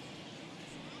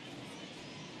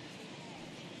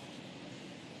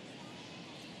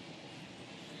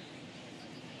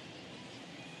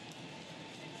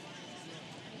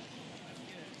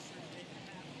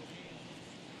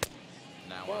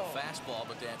 Now a fastball,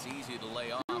 but that's easy to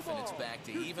lay off, and it's back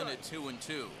to even at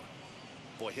 2-2.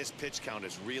 Boy, his pitch count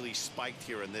has really spiked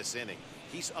here in this inning.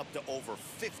 He's up to over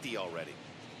 50 already.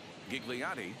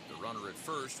 Gigliotti, the runner at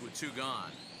first with 2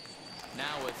 gone.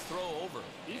 Now a throw over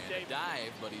and a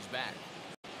dive, but he's back.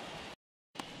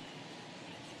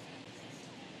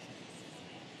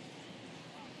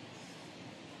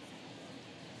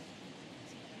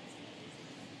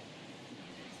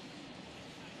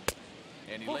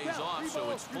 And he lays off, so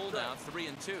it's full now,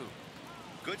 3-2.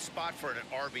 Good spot for an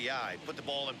RBI. Put the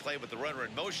ball in play with the runner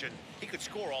in motion. He could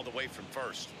score all the way from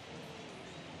first.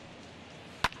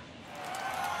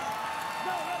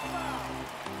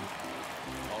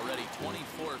 Already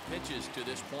 24 pitches to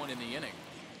this point in the inning.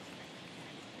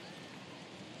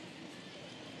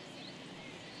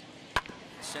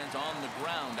 Sends on the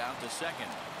ground out to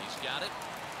second. He's got it.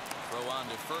 Throw on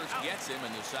to first gets him,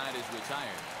 and the side is retired.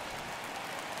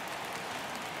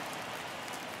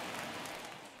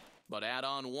 But add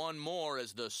on one more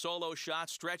as the solo shot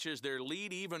stretches their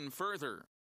lead even further.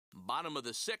 Bottom of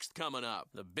the 6th coming up.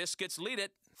 The Biscuits lead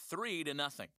it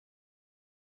 3-0.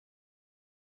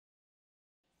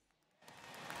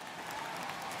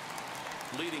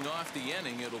 Leading off the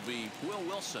inning, it'll be Will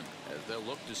Wilson as they'll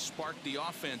look to spark the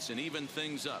offense and even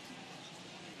things up.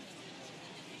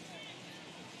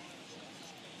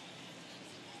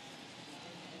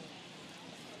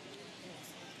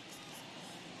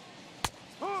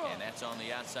 And that's on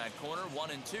the outside corner,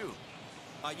 1-2.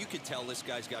 You can tell this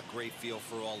guy's got great feel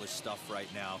for all this stuff right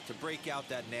now. To break out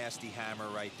that nasty hammer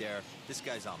right there, this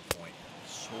guy's on point.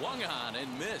 Swung on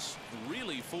and missed.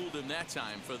 Really fooled him that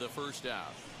time for the first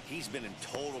out. He's been in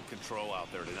total control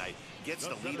out there tonight. Gets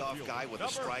the leadoff guy with a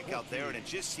strikeout there, and it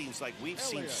just seems like we've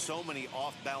seen so many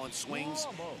off-balance swings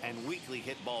and weakly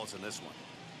hit balls in this one.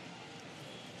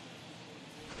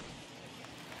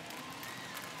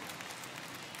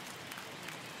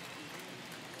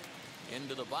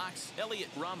 Into the box, Elliot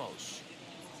Ramos.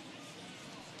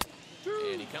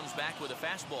 And he comes back with a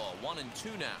fastball,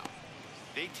 1-2 now.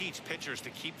 They teach pitchers to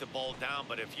keep the ball down,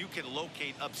 but if you can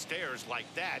locate upstairs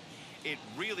like that, it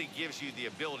really gives you the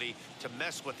ability to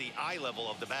mess with the eye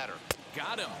level of the batter.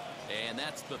 Got him. And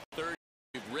that's the 3rd.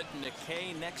 We've written a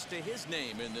K next to his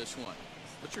name in this one.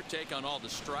 What's your take on all the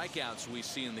strikeouts we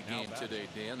see in the game today,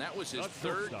 Dan? That was his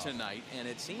 3rd tonight, and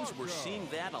it seems we're seeing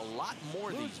that a lot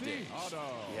more these days.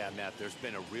 Yeah, Matt, there's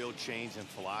been a real change in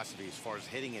philosophy as far as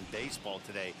hitting in baseball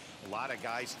today. A lot of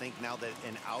guys think now that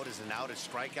an out is an out, a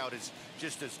strikeout is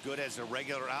just as good as a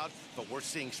regular out, but we're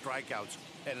seeing strikeouts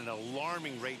at an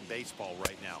alarming rate in baseball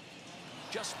right now.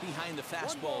 Just behind the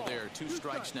fastball there, 2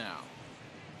 strikes now.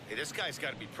 Hey, this guy's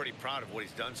got to be pretty proud of what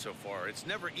he's done so far. It's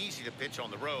never easy to pitch on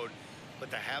the road, but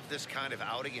to have this kind of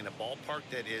outing in a ballpark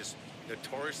that is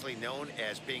notoriously known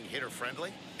as being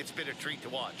hitter-friendly, it's been a treat to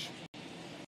watch.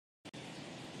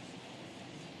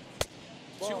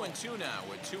 2-2 now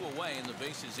with 2 away and the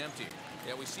base is empty.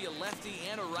 Yeah, we see a lefty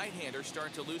and a right-hander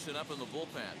start to loosen up in the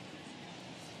bullpen.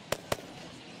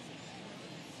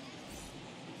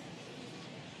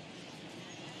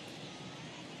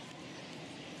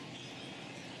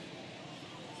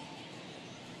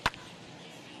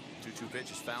 Two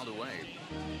pitches fouled away.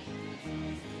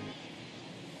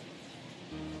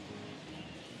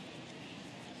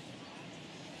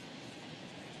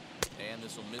 And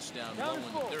this will miss down low in the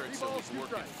 3rd, so he's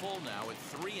working full now at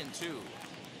 3-2.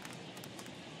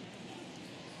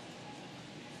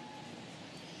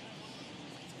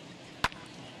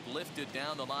 Lifted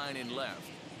down the line in left.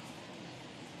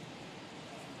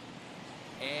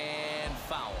 And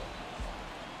foul.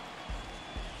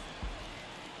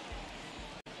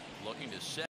 Looking to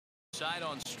set side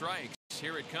on strikes.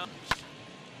 Here it comes.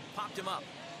 Popped him up.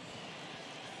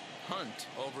 Hunt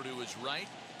over to his right.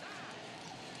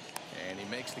 And he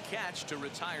makes the catch to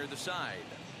retire the side.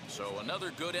 So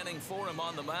another good inning for him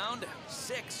on the mound.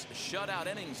 6 shutout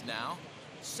innings now.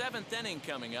 7th inning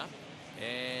coming up.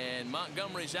 And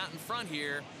Montgomery's out in front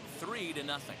here,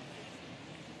 3-0.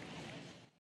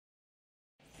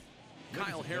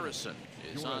 Kyle Harrison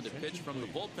is on to pitch from the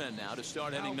bullpen now to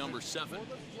start inning number 7.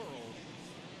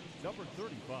 Number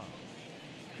 35,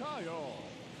 Kyle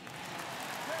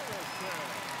Harrison.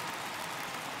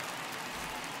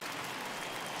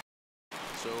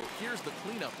 So here's the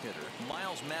cleanup hitter,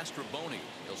 Miles Mastrobuoni.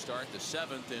 He'll start the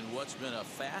 7th in what's been a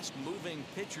fast-moving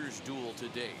pitcher's duel to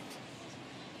date.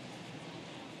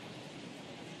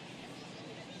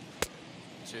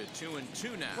 To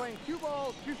 2-2 now. Playing 2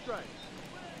 balls, 2 strikes.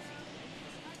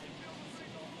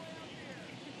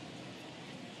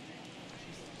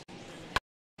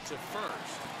 To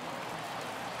first.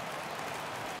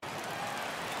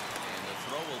 And the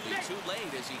throw will be too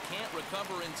late as he can't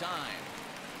recover in time.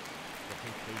 The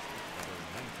first baseman, number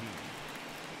 19,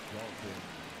 Dalton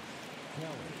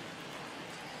Kelly.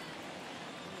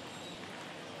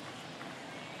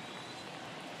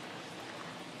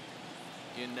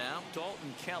 In now,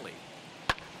 Dalton Kelly.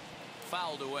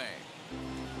 Fouled away.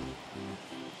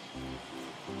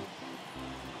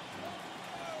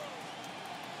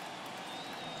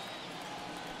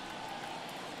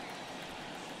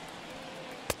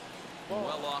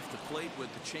 Well off the plate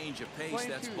with the change of pace.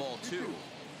 That's ball 2. Line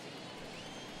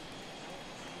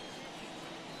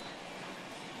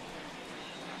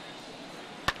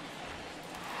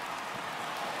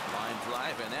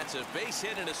drive, and that's a base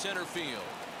hit into center field.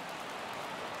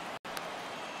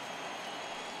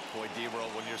 Boy, D-Roll,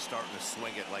 when you're starting to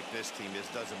swing it like this team is,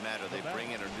 doesn't matter. They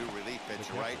bring in a new relief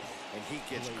pitcher, right? And he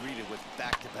gets greeted with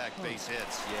back-to-back base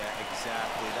hits. Yeah,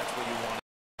 exactly. That's what you want.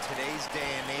 Today's day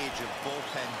and age of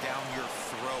bullpen down your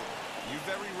throat. You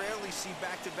very rarely see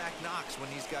back-to-back knocks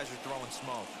when these guys are throwing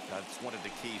smoke. That's one of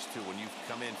the keys, too. When you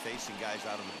come in facing guys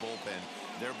out of the bullpen,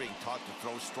 they're being taught to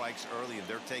throw strikes early, and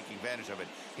they're taking advantage of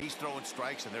it. He's throwing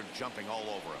strikes, and they're jumping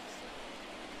all over him.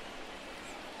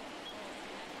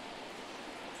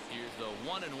 Here's the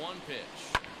 1-1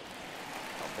 pitch.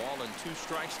 A ball and 2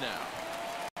 strikes now.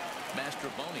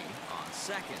 Mastroboni on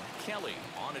second. Kelly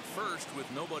on at first with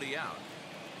nobody out.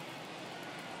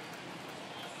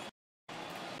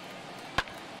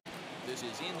 This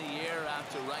is in the air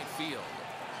out to right field.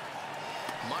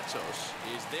 Matos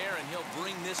is there, and he'll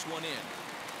bring this one in.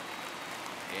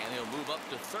 And he'll move up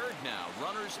to third now.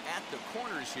 Runners at the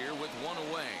corners here with 1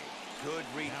 away. Good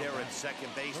read there at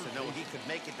second base to know he could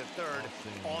make it to third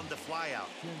on the flyout.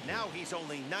 Now he's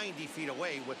only 90 feet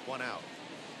away with 1 out.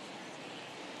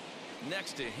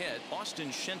 Next to hit,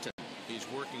 Austin Shenton. He's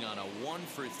working on a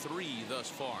 1-for-3 thus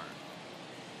far.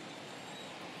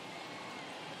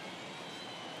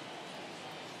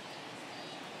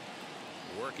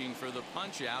 Working for the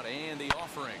punch out and the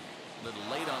offering. A little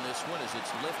late on this one as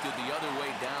it's lifted the other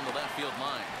way down the left field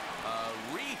line.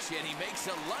 Reach, and he makes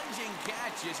a lunging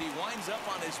catch as he winds up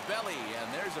on his belly,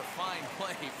 and there's a fine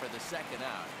play for the second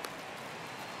out.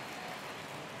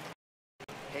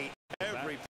 Hey,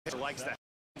 every pitcher likes that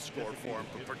score for him,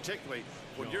 but particularly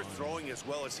when you're throwing as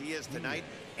well as he is tonight,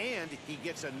 and he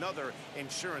gets another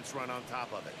insurance run on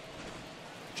top of it.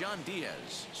 John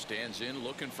Diaz stands in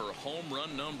looking for home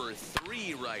run number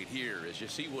 3 right here as you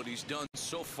see what he's done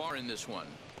so far in this one.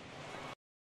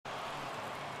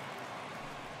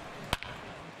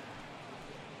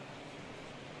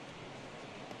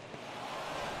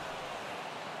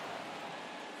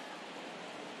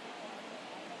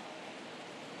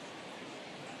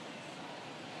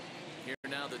 Here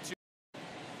now the 2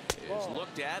 is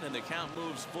looked at, and the count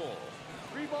moves full.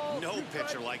 No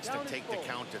pitcher likes to take the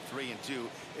count to 3-2,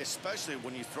 especially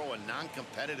when you throw a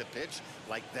non-competitive pitch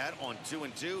like that on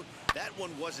 2-2. That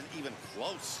one wasn't even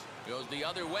close. Goes the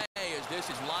other way as this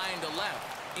is lined to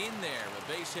left. In there, a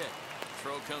base hit.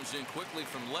 Throw comes in quickly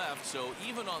from left, so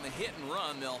even on the hit and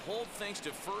run, they'll hold things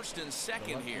to first and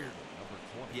second here.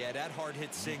 Yeah, that hard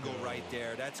hit single right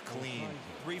there. That's clean.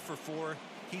 3 for 4.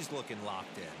 He's looking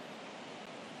locked in.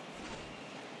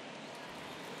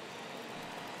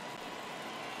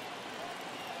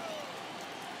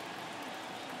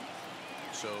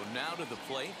 So now to the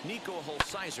plate, Nico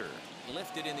Holsizer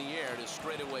lifted in the air to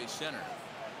straightaway center.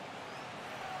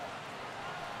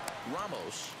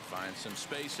 Ramos finds some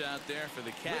space out there for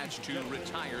the catch to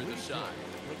retire the side.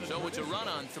 So it's a run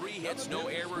on 3 hits, no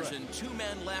errors, and 2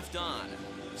 men left on.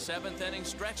 7th inning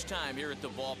stretch time here at the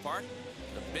ballpark.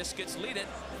 The Biscuits lead it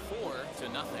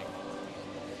 4-0.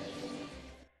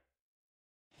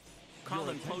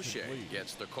 Colin Poche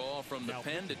gets the call from the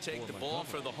pen to take the ball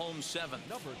for the home 7th.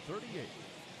 Number 38,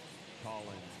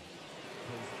 Colin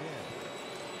Poche.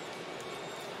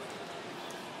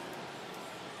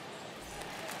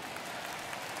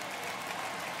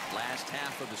 Last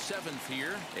half of the 7th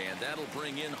here, and that'll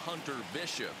bring in Hunter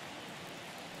Bishop.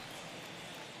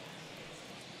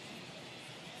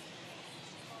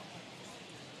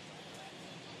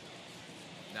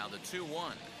 Now the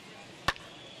 2-1.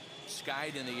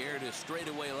 Skied in the air to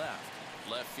straightaway left.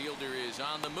 Left fielder is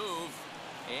on the move,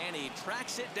 and he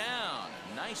tracks it down.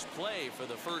 Nice play for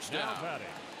the first Now out. batting,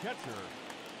 catcher,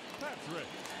 Patrick.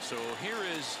 So here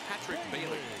is Patrick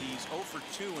Bailey. He's 0 for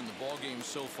 2 in the ballgame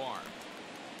so far.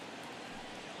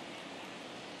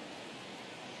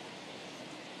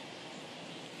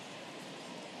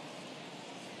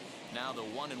 Now the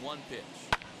 1-1 pitch,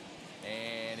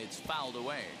 and it's fouled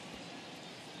away.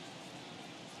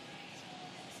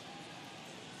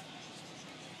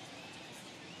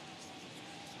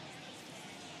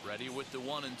 Ready with the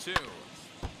 1 and 2.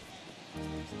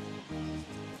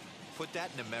 Put that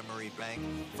in a memory bank.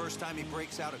 First time he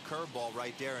breaks out a curveball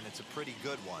right there, and it's a pretty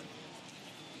good one.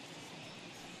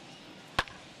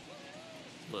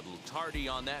 Little tardy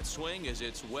on that swing as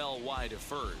it's well wide of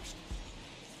first.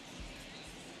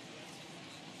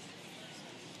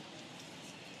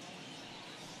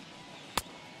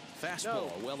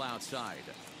 Fastball well outside.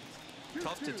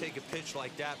 Tough to take a pitch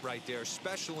like that right there,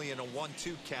 especially in a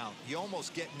 1-2 count. You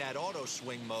almost get in that auto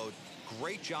swing mode.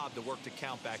 Great job to work the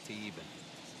count back to even.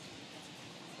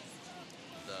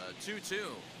 The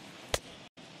 2-2.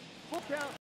 Full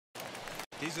count.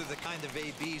 These are the kind of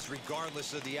ABs,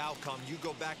 regardless of the outcome, you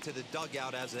go back to the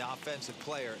dugout as an offensive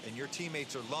player, and your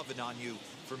teammates are loving on you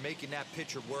for making that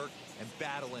pitcher work and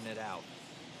battling it out.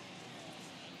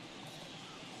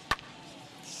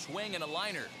 Swing and a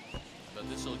liner. But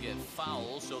this will get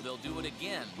foul, so they'll do it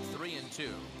again. 3 and 2.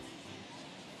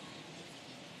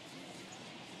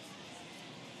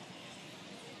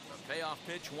 A payoff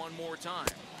pitch one more time.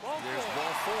 There's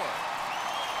ball 4.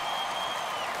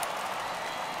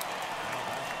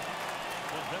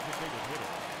 The designated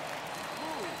hitter.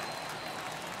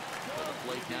 To the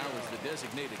plate now is the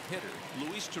designated hitter,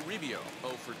 Luis Toribio.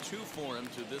 0 for 2 for him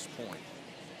to this point.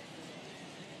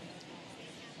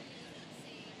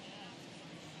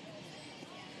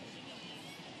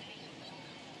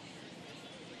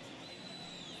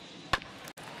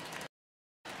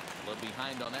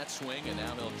 Behind on that swing, and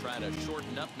now they'll try to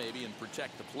shorten up maybe and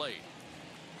protect the plate.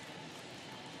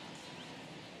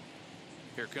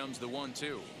 Here comes the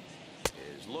 1-2.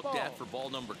 Is looked at for ball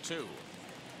number 2.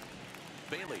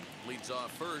 Bailey leads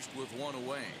off first with 1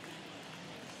 away.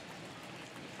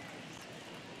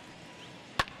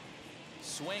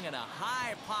 Swing and a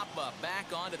high pop-up back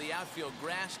onto the outfield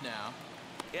grass now.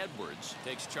 Edwards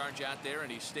takes charge out there,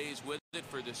 and he stays with it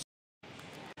for this.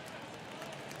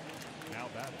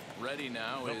 Ready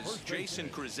now is Jason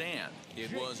Krizan.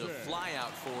 It was a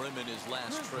flyout for him in his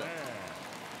last trip.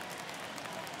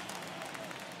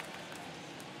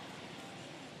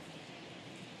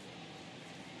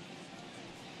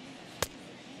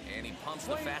 And he pumps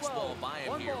the fastball by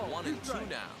him here. 1 and 2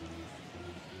 now.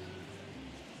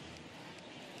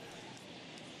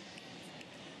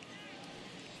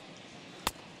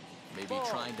 Maybe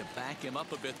trying to back him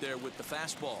up a bit there with the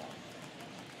fastball.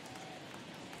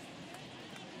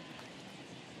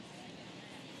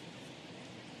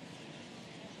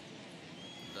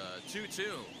 The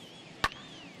 2-2.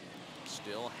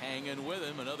 Still hanging with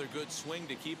him. Another good swing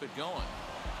to keep it going.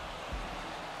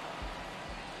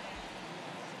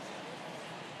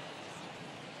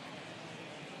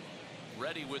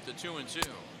 Ready with the 2 and 2.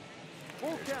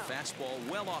 There's a fastball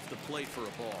well off the plate for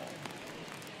a ball.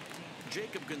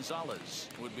 Jacob Gonzalez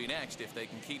would be next if they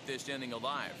can keep this inning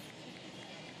alive.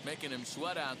 Making him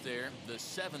sweat out there. The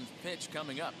 7th pitch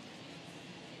coming up.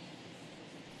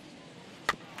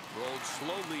 Rolled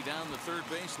slowly down the third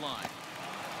baseline.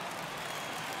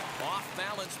 Off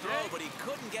balance throw, but he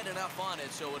couldn't get enough on it,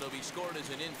 so it'll be scored as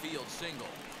an infield single.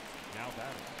 Now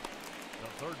batting, the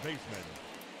third baseman.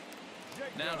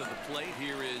 Now to the plate,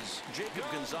 here is Jacob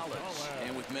Gonzalez.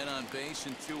 And with men on base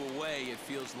and 2 away, it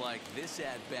feels like this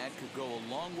at-bat could go a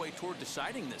long way toward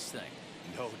deciding this thing.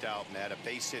 No doubt, Matt. A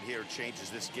base hit here changes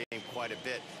this game quite a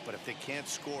bit. But if they can't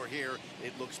score here,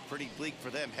 it looks pretty bleak for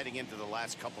them heading into the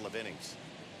last couple of innings.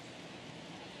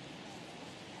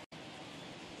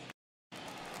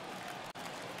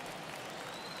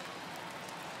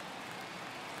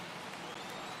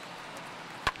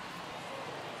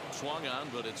 Swung on,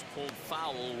 but it's pulled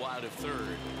foul wide of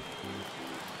third.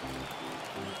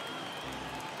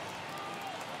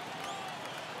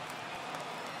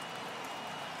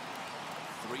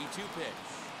 3-2 pitch.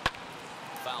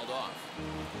 Fouled off.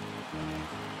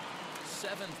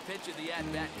 7th pitch of the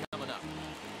at-bat coming up.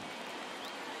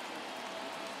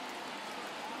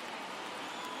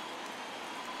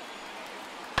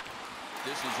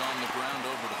 This is on the ground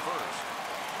over to first.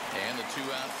 And the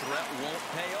 2-out threat won't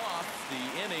pay off.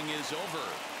 The inning is over.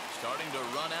 Starting to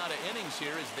run out of innings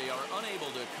here as they are unable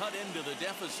to cut into the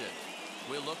deficit.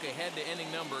 We'll look ahead to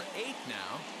inning number 8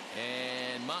 now.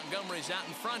 And Montgomery's out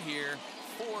in front here,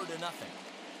 4-0.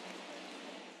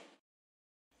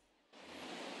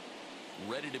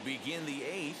 Ready to begin the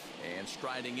 8th. And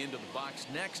striding into the box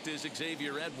next is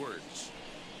Xavier Edwards.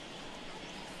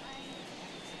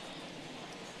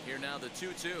 Here now the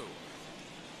 2-2.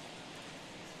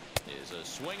 Is a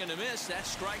swing and a miss. That's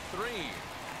strike 3.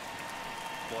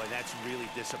 Boy, that's really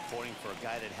disappointing for a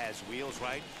guy that has wheels,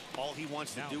 right? All he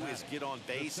wants to do is get on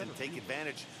base and take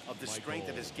advantage of the strength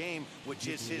of his game, which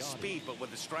is his speed. But with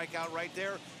the strikeout right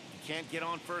there, you can't get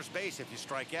on first base if you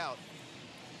strike out.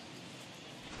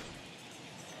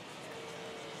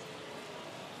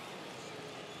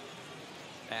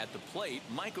 At the plate,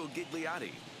 Michael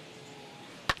Gigliotti.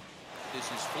 This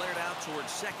is flared out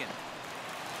towards second.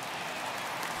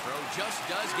 Throw just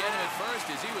does get him at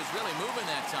first as he was really moving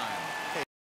that time. Hey,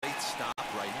 great stop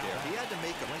right there. He had to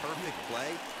make a perfect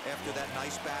play after that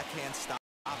nice backhand stop,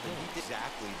 and he did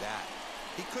exactly that.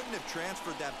 He couldn't have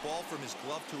transferred that ball from his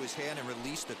glove to his hand and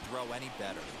released the throw any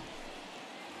better.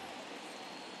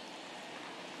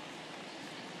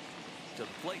 To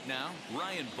the plate now,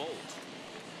 Ryan Bolt.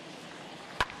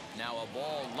 Now a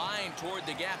ball lined toward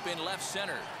the gap in left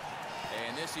center.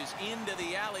 And this is into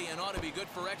the alley and ought to be good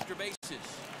for extra bases.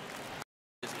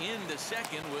 Is into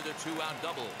second with a 2-out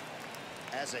double.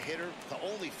 As a hitter, the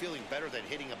only feeling better than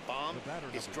hitting a bomb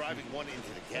is driving one into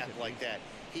the gap like that.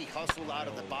 He hustled out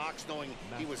of the box knowing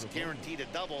he was guaranteed a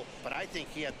double, but I think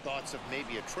he had thoughts of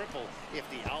maybe a triple if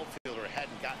the outfielder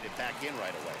hadn't gotten it back in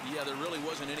right away. Yeah, there really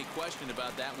wasn't any question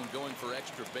about that one going for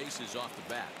extra bases off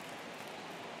the bat.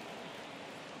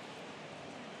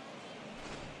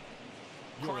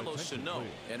 Carlos Sano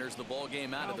enters the ball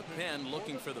game out of the pen,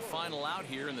 looking for the final out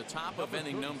here in the top of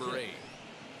inning number 8.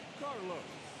 Carlos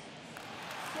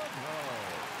Sano.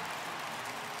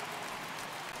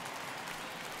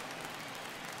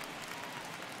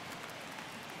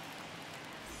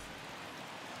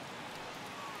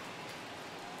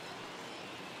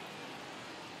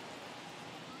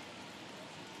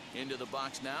 Into the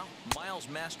box now, Miles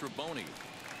Mastroboni.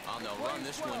 On the run,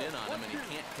 this one in on him, and he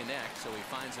can't connect, so he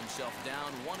finds himself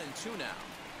down 1-2 now.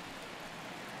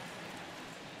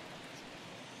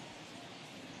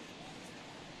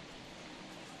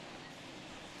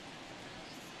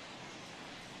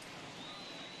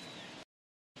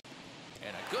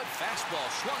 And a good fastball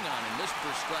swung on and missed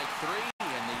for strike 3,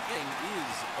 and the inning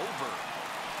is over.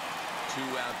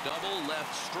 2-out double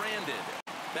left stranded.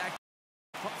 Back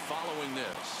following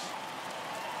this.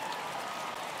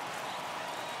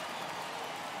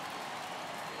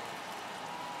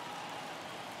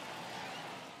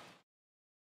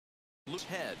 Loose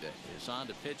head is on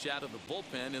to pitch out of the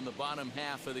bullpen in the bottom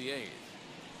half of the 8th.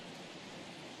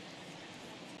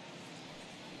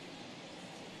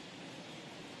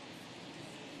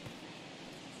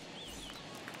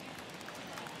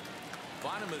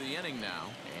 Bottom of the inning now,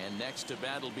 and next to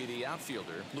bat will be the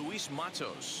outfielder Luis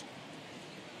Matos.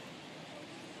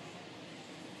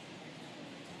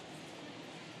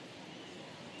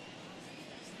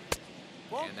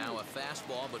 And now a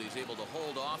fastball, but he's able to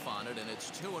hold off on it, and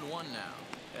it's 2-1 now.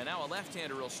 And now a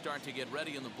left-hander will start to get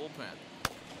ready in the bullpen.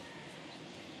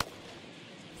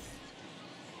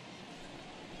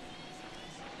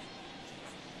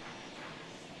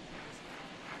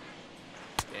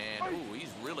 And, ooh,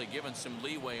 he's really given some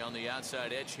leeway on the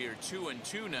outside edge here.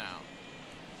 2-2 now.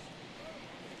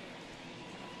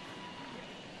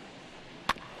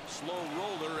 Slow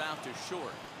roller out to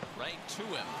short. Right to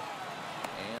him.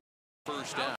 And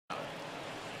first down.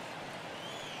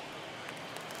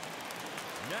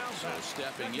 So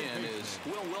stepping in is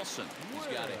Will Wilson. He's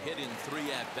got a hit in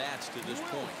 3 at-bats to this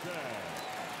point.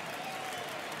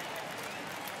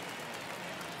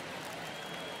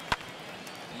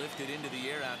 Lifted into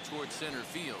the air out towards center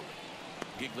field.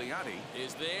 Gigliotti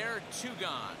is there. 2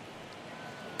 gone.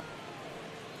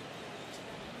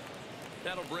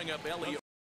 That'll bring up Elliott.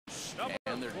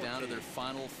 And they're down to their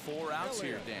final 4 outs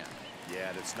here, Dan. Yeah,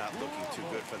 and it's not looking too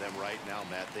good for them right now,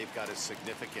 Matt. They've got a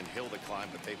significant hill to climb,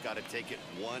 but they've got to take it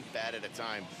one bat at a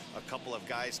time. A couple of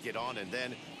guys get on, and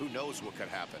then who knows what could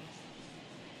happen.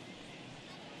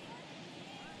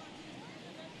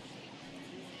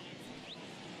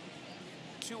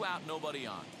 Two out, nobody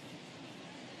on.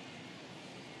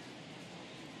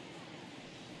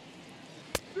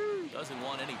 Doesn't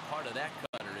want any part of that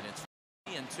cutter, and it's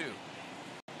 3-2.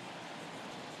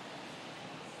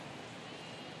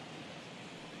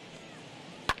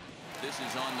 This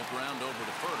is on the ground over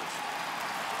to first.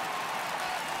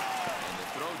 And the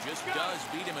throw just does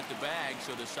beat him at the bag,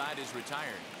 so the side is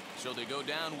retired. So they go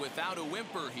down without a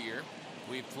whimper here.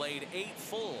 We've played 8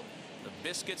 full. The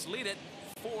Biscuits lead it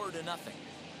 4-0.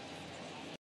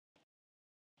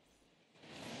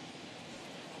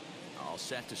 All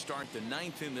set to start the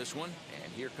 9th in this one.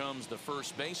 And here comes the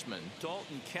first baseman,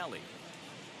 Dalton Kelly.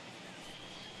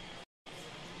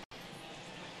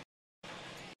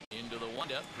 Into the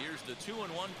windup. Here's the 2-1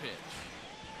 pitch.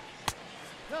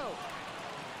 No.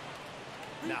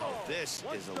 Now this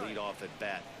is a leadoff at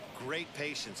bat. Great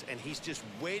patience, and he's just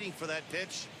waiting for that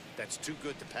pitch. That's too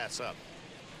good to pass up.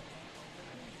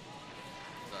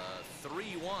 The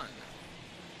 3-1.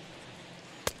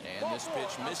 And this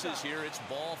pitch misses here. It's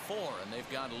ball 4, and they've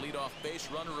got a leadoff base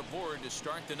runner aboard to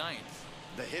start the 9th.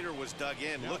 The hitter was dug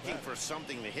in looking for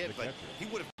something to hit, but he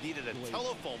would have needed a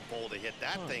telephone pole to hit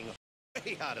that thing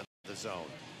way out of the zone.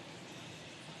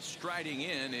 Striding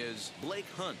in is Blake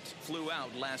Hunt. Flew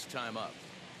out last time up.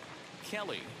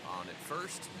 Kelly on at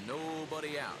first.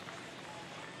 Nobody out.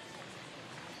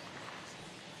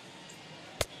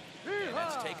 And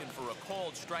that's taken for a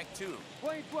called strike 2.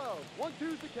 Swing 12.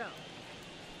 1-2's the count.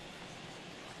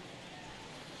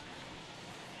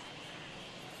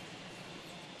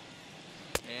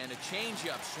 And a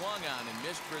changeup swung on and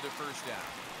missed for the first down.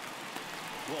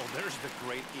 Well, there's the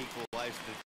great equalizer.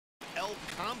 El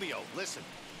Cambio. Listen,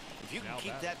 if you can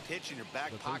keep that pitch in your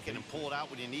back pocket and pull it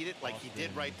out when you need it, like he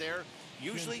did right there,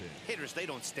 usually hitters, they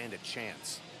don't stand a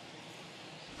chance.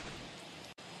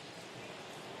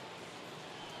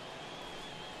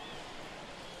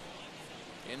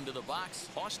 Into the box,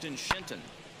 Austin Shenton.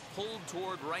 Pulled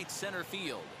toward right center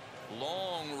field.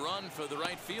 Long run for the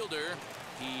right fielder.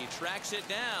 He tracks it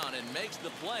down and makes the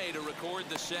play to record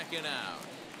the second out.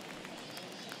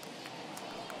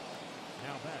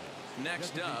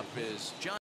 Next up is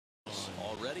John.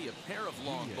 Already a pair of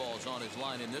long balls on his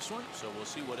line in this one, so we'll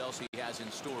see what else he has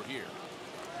in store here.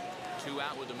 2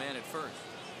 out with the man at first.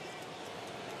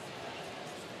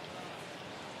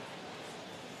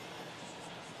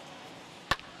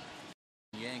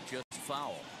 Yank just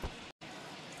foul.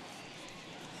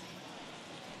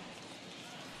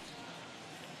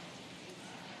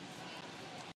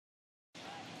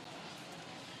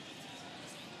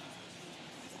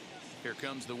 Here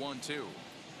comes the 1-2.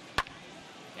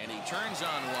 And he turns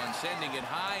on one, sending it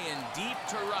high and deep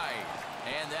to right.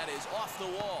 And that is off the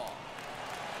wall.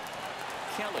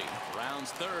 Kelly rounds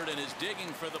third and is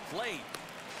digging for the plate.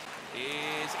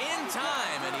 Is in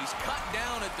time, and he's cut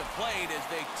down at the plate as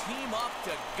they team up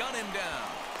to gun him down.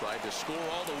 Tried to score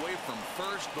all the way from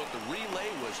first, but the relay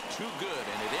was too good,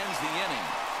 and it ends the inning.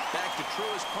 Back to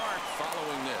Truist Park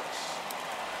following this.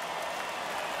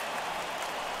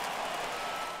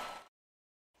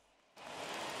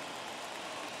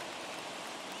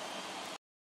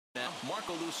 Now,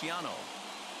 Marco Luciano.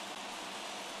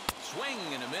 Swing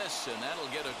and a miss, and that'll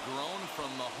get a groan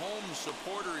from the home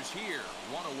supporters here.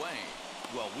 1 away.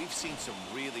 Well, we've seen some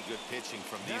really good pitching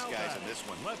from these guys in this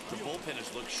one. The bullpen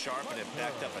has looked sharp and have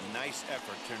backed up a nice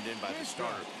effort turned in by the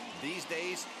starter. These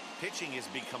days, pitching has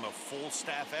become a full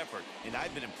staff effort, and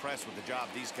I've been impressed with the job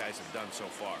these guys have done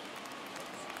so far.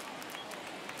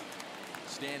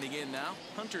 Standing in now,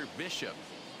 Hunter Bishop.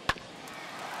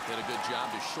 Did a good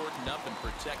job to shorten up and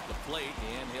protect the plate,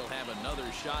 and he'll have another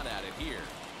shot at it here.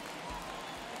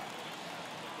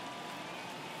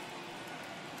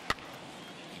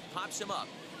 Pops him up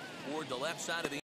toward the left side of the